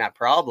 fixing that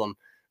problem.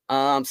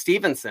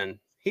 Stevenson,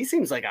 he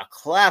seems like a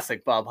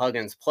classic Bob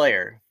Huggins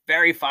player.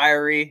 Very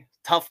fiery,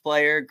 tough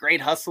player,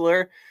 great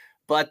hustler.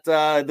 But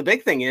the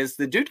big thing is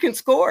the dude can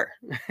score.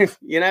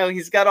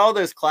 He's got all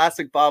those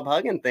classic Bob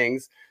Huggins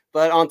things.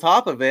 But on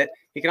top of it,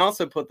 he can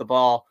also put the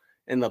ball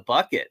in the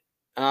bucket.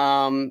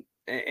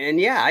 And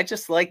yeah, I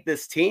just like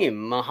this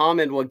team.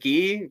 Mohamed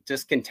Wagi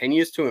just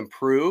continues to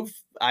improve.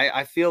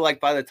 I feel like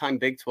by the time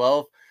Big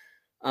 12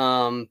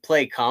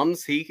 play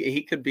comes,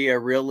 he could be a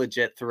real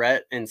legit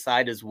threat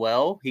inside as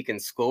well. He can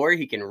score,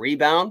 he can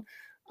rebound.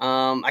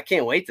 I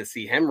can't wait to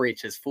see him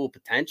reach his full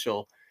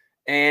potential.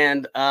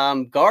 And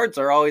guards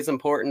are always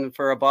important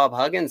for a Bob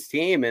Huggins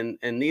team.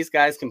 And these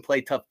guys can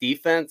play tough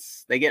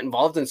defense. They get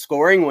involved in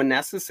scoring when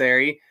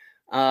necessary,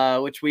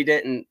 which we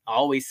didn't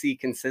always see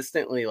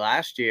consistently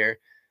last year.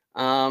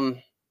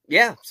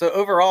 So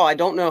overall, I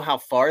don't know how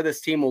far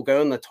this team will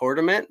go in the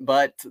tournament,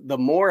 but the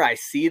more I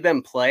see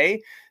them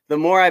play, the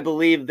more I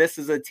believe this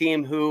is a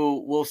team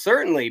who will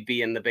certainly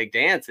be in the big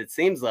dance, it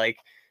seems like.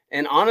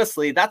 And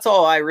honestly, that's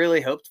all I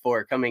really hoped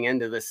for coming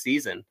into this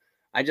season.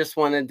 I just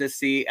wanted to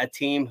see a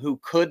team who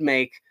could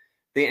make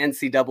the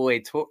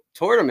NCAA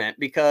tournament,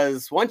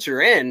 because once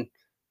you're in,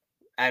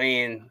 I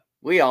mean,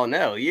 we all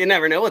know you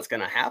never know what's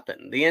going to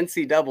happen. The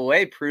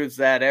NCAA proves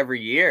that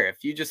every year.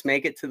 If you just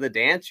make it to the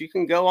dance, you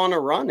can go on a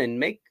run and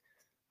make,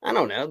 I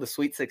don't know, the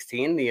Sweet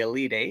 16, the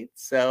Elite Eight.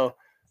 So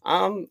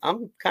I'm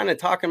kind of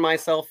talking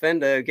myself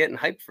into getting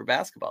hyped for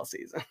basketball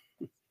season.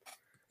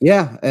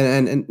 Yeah.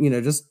 And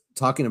just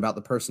talking about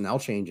the personnel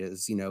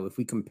changes, if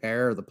we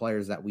compare the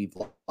players that we've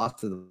lost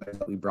to the players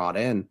that we brought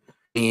in,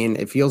 I mean,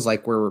 it feels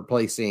like we're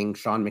replacing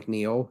Sean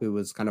McNeil, who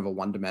was kind of a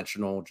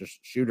one-dimensional just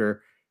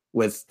shooter,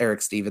 with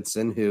Eric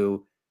Stevenson,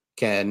 who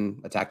can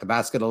attack the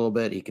basket a little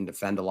bit. He can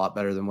defend a lot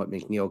better than what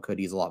McNeil could.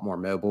 He's a lot more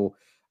mobile.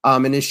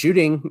 And his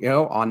shooting,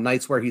 on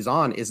nights where he's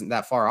on, isn't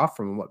that far off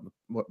from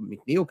what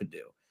McNeil could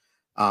do.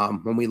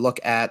 When we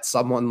look at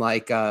someone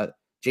like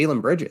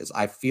Jalen Bridges,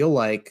 I feel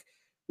like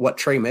what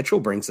Trey Mitchell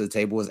brings to the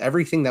table is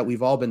everything that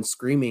we've all been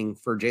screaming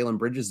for Jalen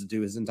Bridges to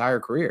do his entire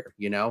career.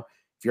 If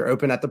you're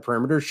open at the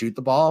perimeter, shoot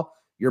the ball,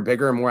 you're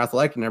bigger and more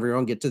athletic, and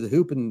everyone get to the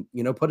hoop and,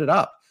 put it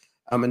up.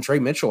 And Trey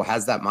Mitchell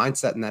has that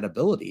mindset and that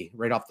ability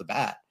right off the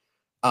bat.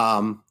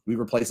 We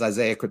replaced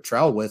Isaiah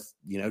Cottrell with,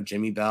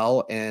 Jimmy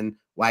Bell and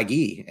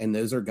Wagi. And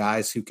those are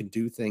guys who can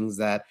do things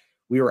that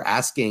we were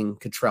asking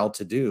Cottrell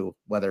to do,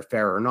 whether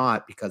fair or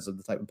not, because of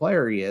the type of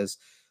player he is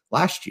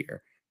last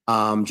year.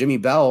 Jimmy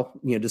Bell,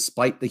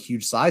 despite the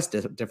huge size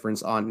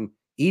difference on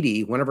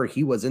Edey, whenever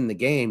he was in the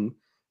game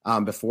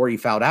before he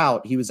fouled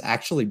out, he was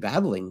actually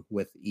battling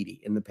with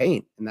Edey in the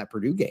paint in that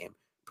Purdue game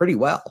pretty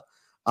well.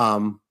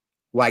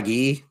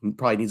 Wagi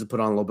probably needs to put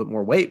on a little bit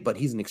more weight, but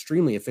he's an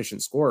extremely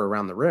efficient scorer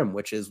around the rim,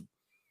 which is,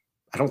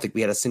 I don't think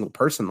we had a single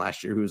person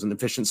last year who was an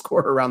efficient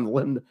scorer around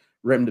the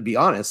rim, to be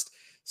honest.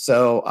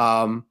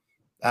 So,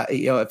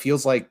 it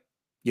feels like,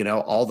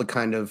 all the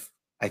kind of,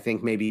 I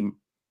think maybe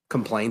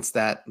complaints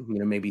that,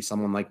 maybe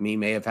someone like me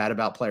may have had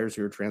about players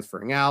who are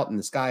transferring out and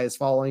the sky is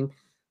falling.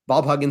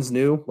 Bob Huggins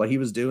knew what he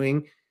was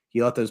doing.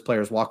 He let those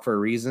players walk for a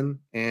reason,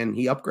 and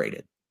he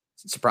upgraded,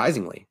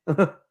 surprisingly.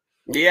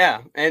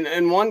 Yeah,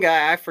 and one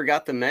guy I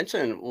forgot to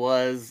mention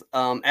was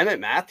Emmett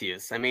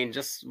Matthews. I mean,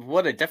 just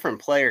what a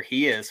different player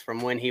he is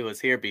from when he was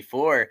here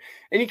before.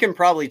 And you can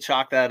probably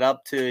chalk that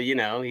up to,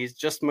 he's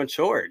just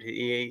matured.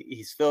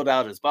 He's filled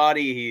out his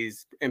body,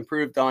 he's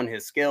improved on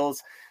his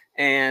skills,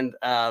 and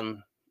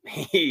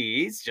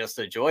he's just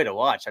a joy to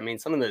watch. I mean,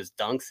 some of those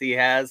dunks he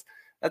has,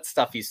 that's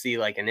stuff you see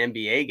like in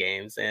NBA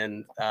games.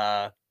 And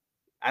I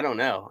don't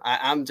know.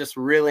 I'm just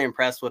really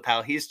impressed with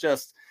how he's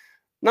just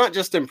not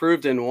just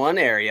improved in one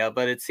area,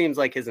 but it seems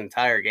like his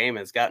entire game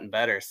has gotten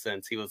better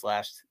since he was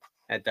last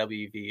at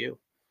WVU.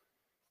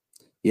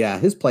 Yeah,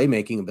 his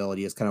playmaking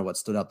ability is kind of what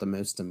stood out the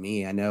most to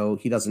me. I know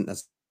he doesn't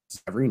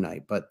necessarily every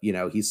night, but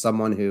he's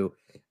someone who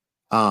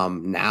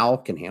now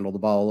can handle the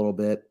ball a little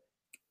bit,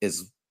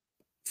 is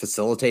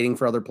facilitating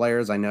for other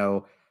players. I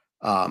know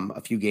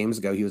a few games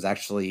ago he was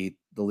actually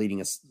the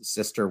leading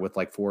assister with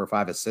like 4 or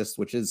 5 assists,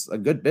 which is a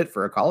good bit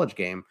for a college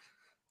game.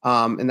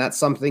 And that's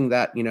something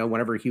that,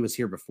 whenever he was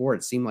here before,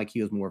 it seemed like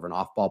he was more of an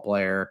off-ball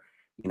player,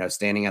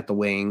 standing at the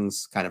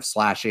wings, kind of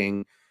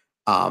slashing,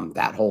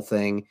 that whole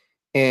thing.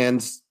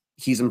 And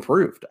he's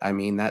improved. I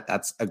mean,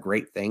 that's a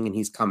great thing. And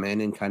he's come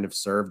in and kind of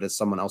served as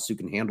someone else who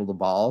can handle the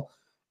ball,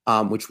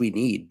 which we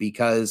need,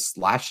 because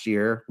last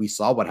year we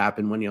saw what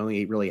happened when you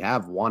only really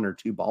have 1 or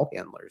 2 ball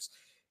handlers.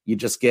 You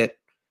just get,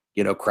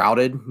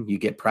 crowded, you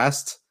get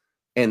pressed,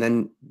 and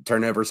then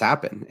turnovers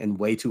happen. And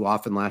way too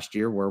often last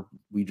year were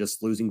we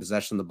just losing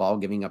possession of the ball,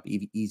 giving up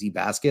easy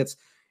baskets.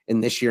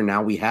 And this year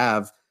now we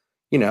have,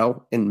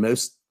 in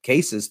most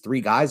cases,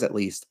 3 guys at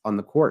least on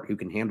the court who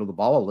can handle the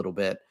ball a little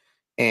bit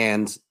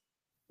and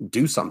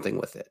do something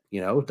with it.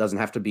 It doesn't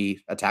have to be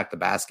attack the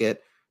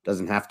basket,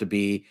 doesn't have to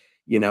be,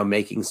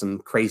 making some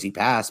crazy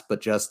pass,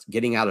 but just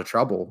getting out of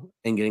trouble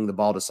and getting the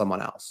ball to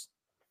someone else.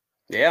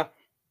 Yeah.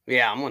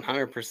 Yeah, I'm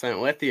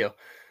 100% with you.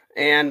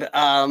 And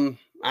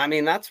I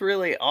mean, that's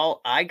really all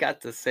I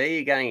got to say.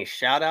 You got any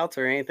shout outs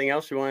or anything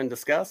else you want to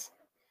discuss?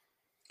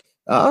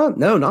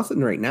 No, nothing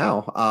right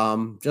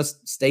now.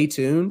 Just stay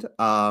tuned.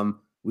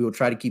 We will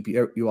try to keep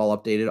you all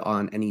updated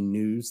on any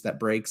news that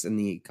breaks in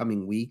the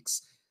coming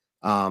weeks.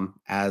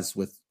 As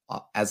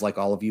like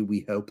all of you,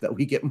 we hope that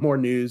we get more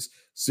news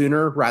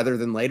sooner rather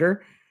than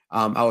later.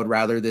 I would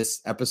rather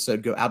this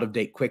episode go out of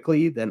date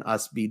quickly than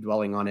us be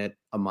dwelling on it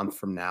a month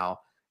from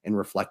now and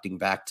reflecting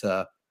back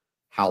to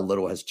how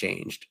little has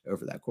changed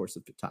over that course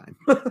of the time.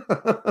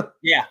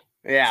 Yeah.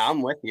 Yeah,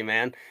 I'm with you,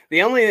 man.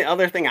 The only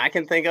other thing I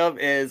can think of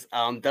is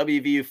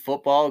WVU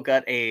football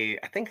got I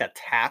think a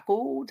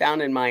tackle down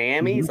in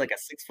Miami. He's like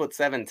a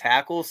 6'7"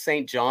 tackle.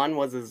 St. John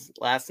was his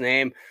last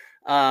name.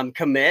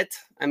 Commit.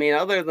 I mean,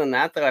 other than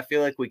that, though, I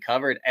feel like we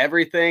covered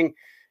everything.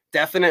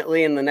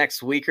 Definitely in the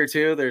next week or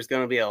two, there's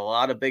going to be a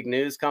lot of big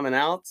news coming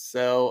out.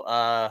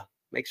 So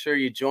make sure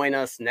you join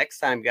us next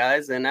time,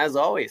 guys. And as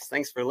always,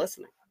 thanks for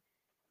listening.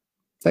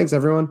 Thanks,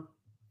 everyone.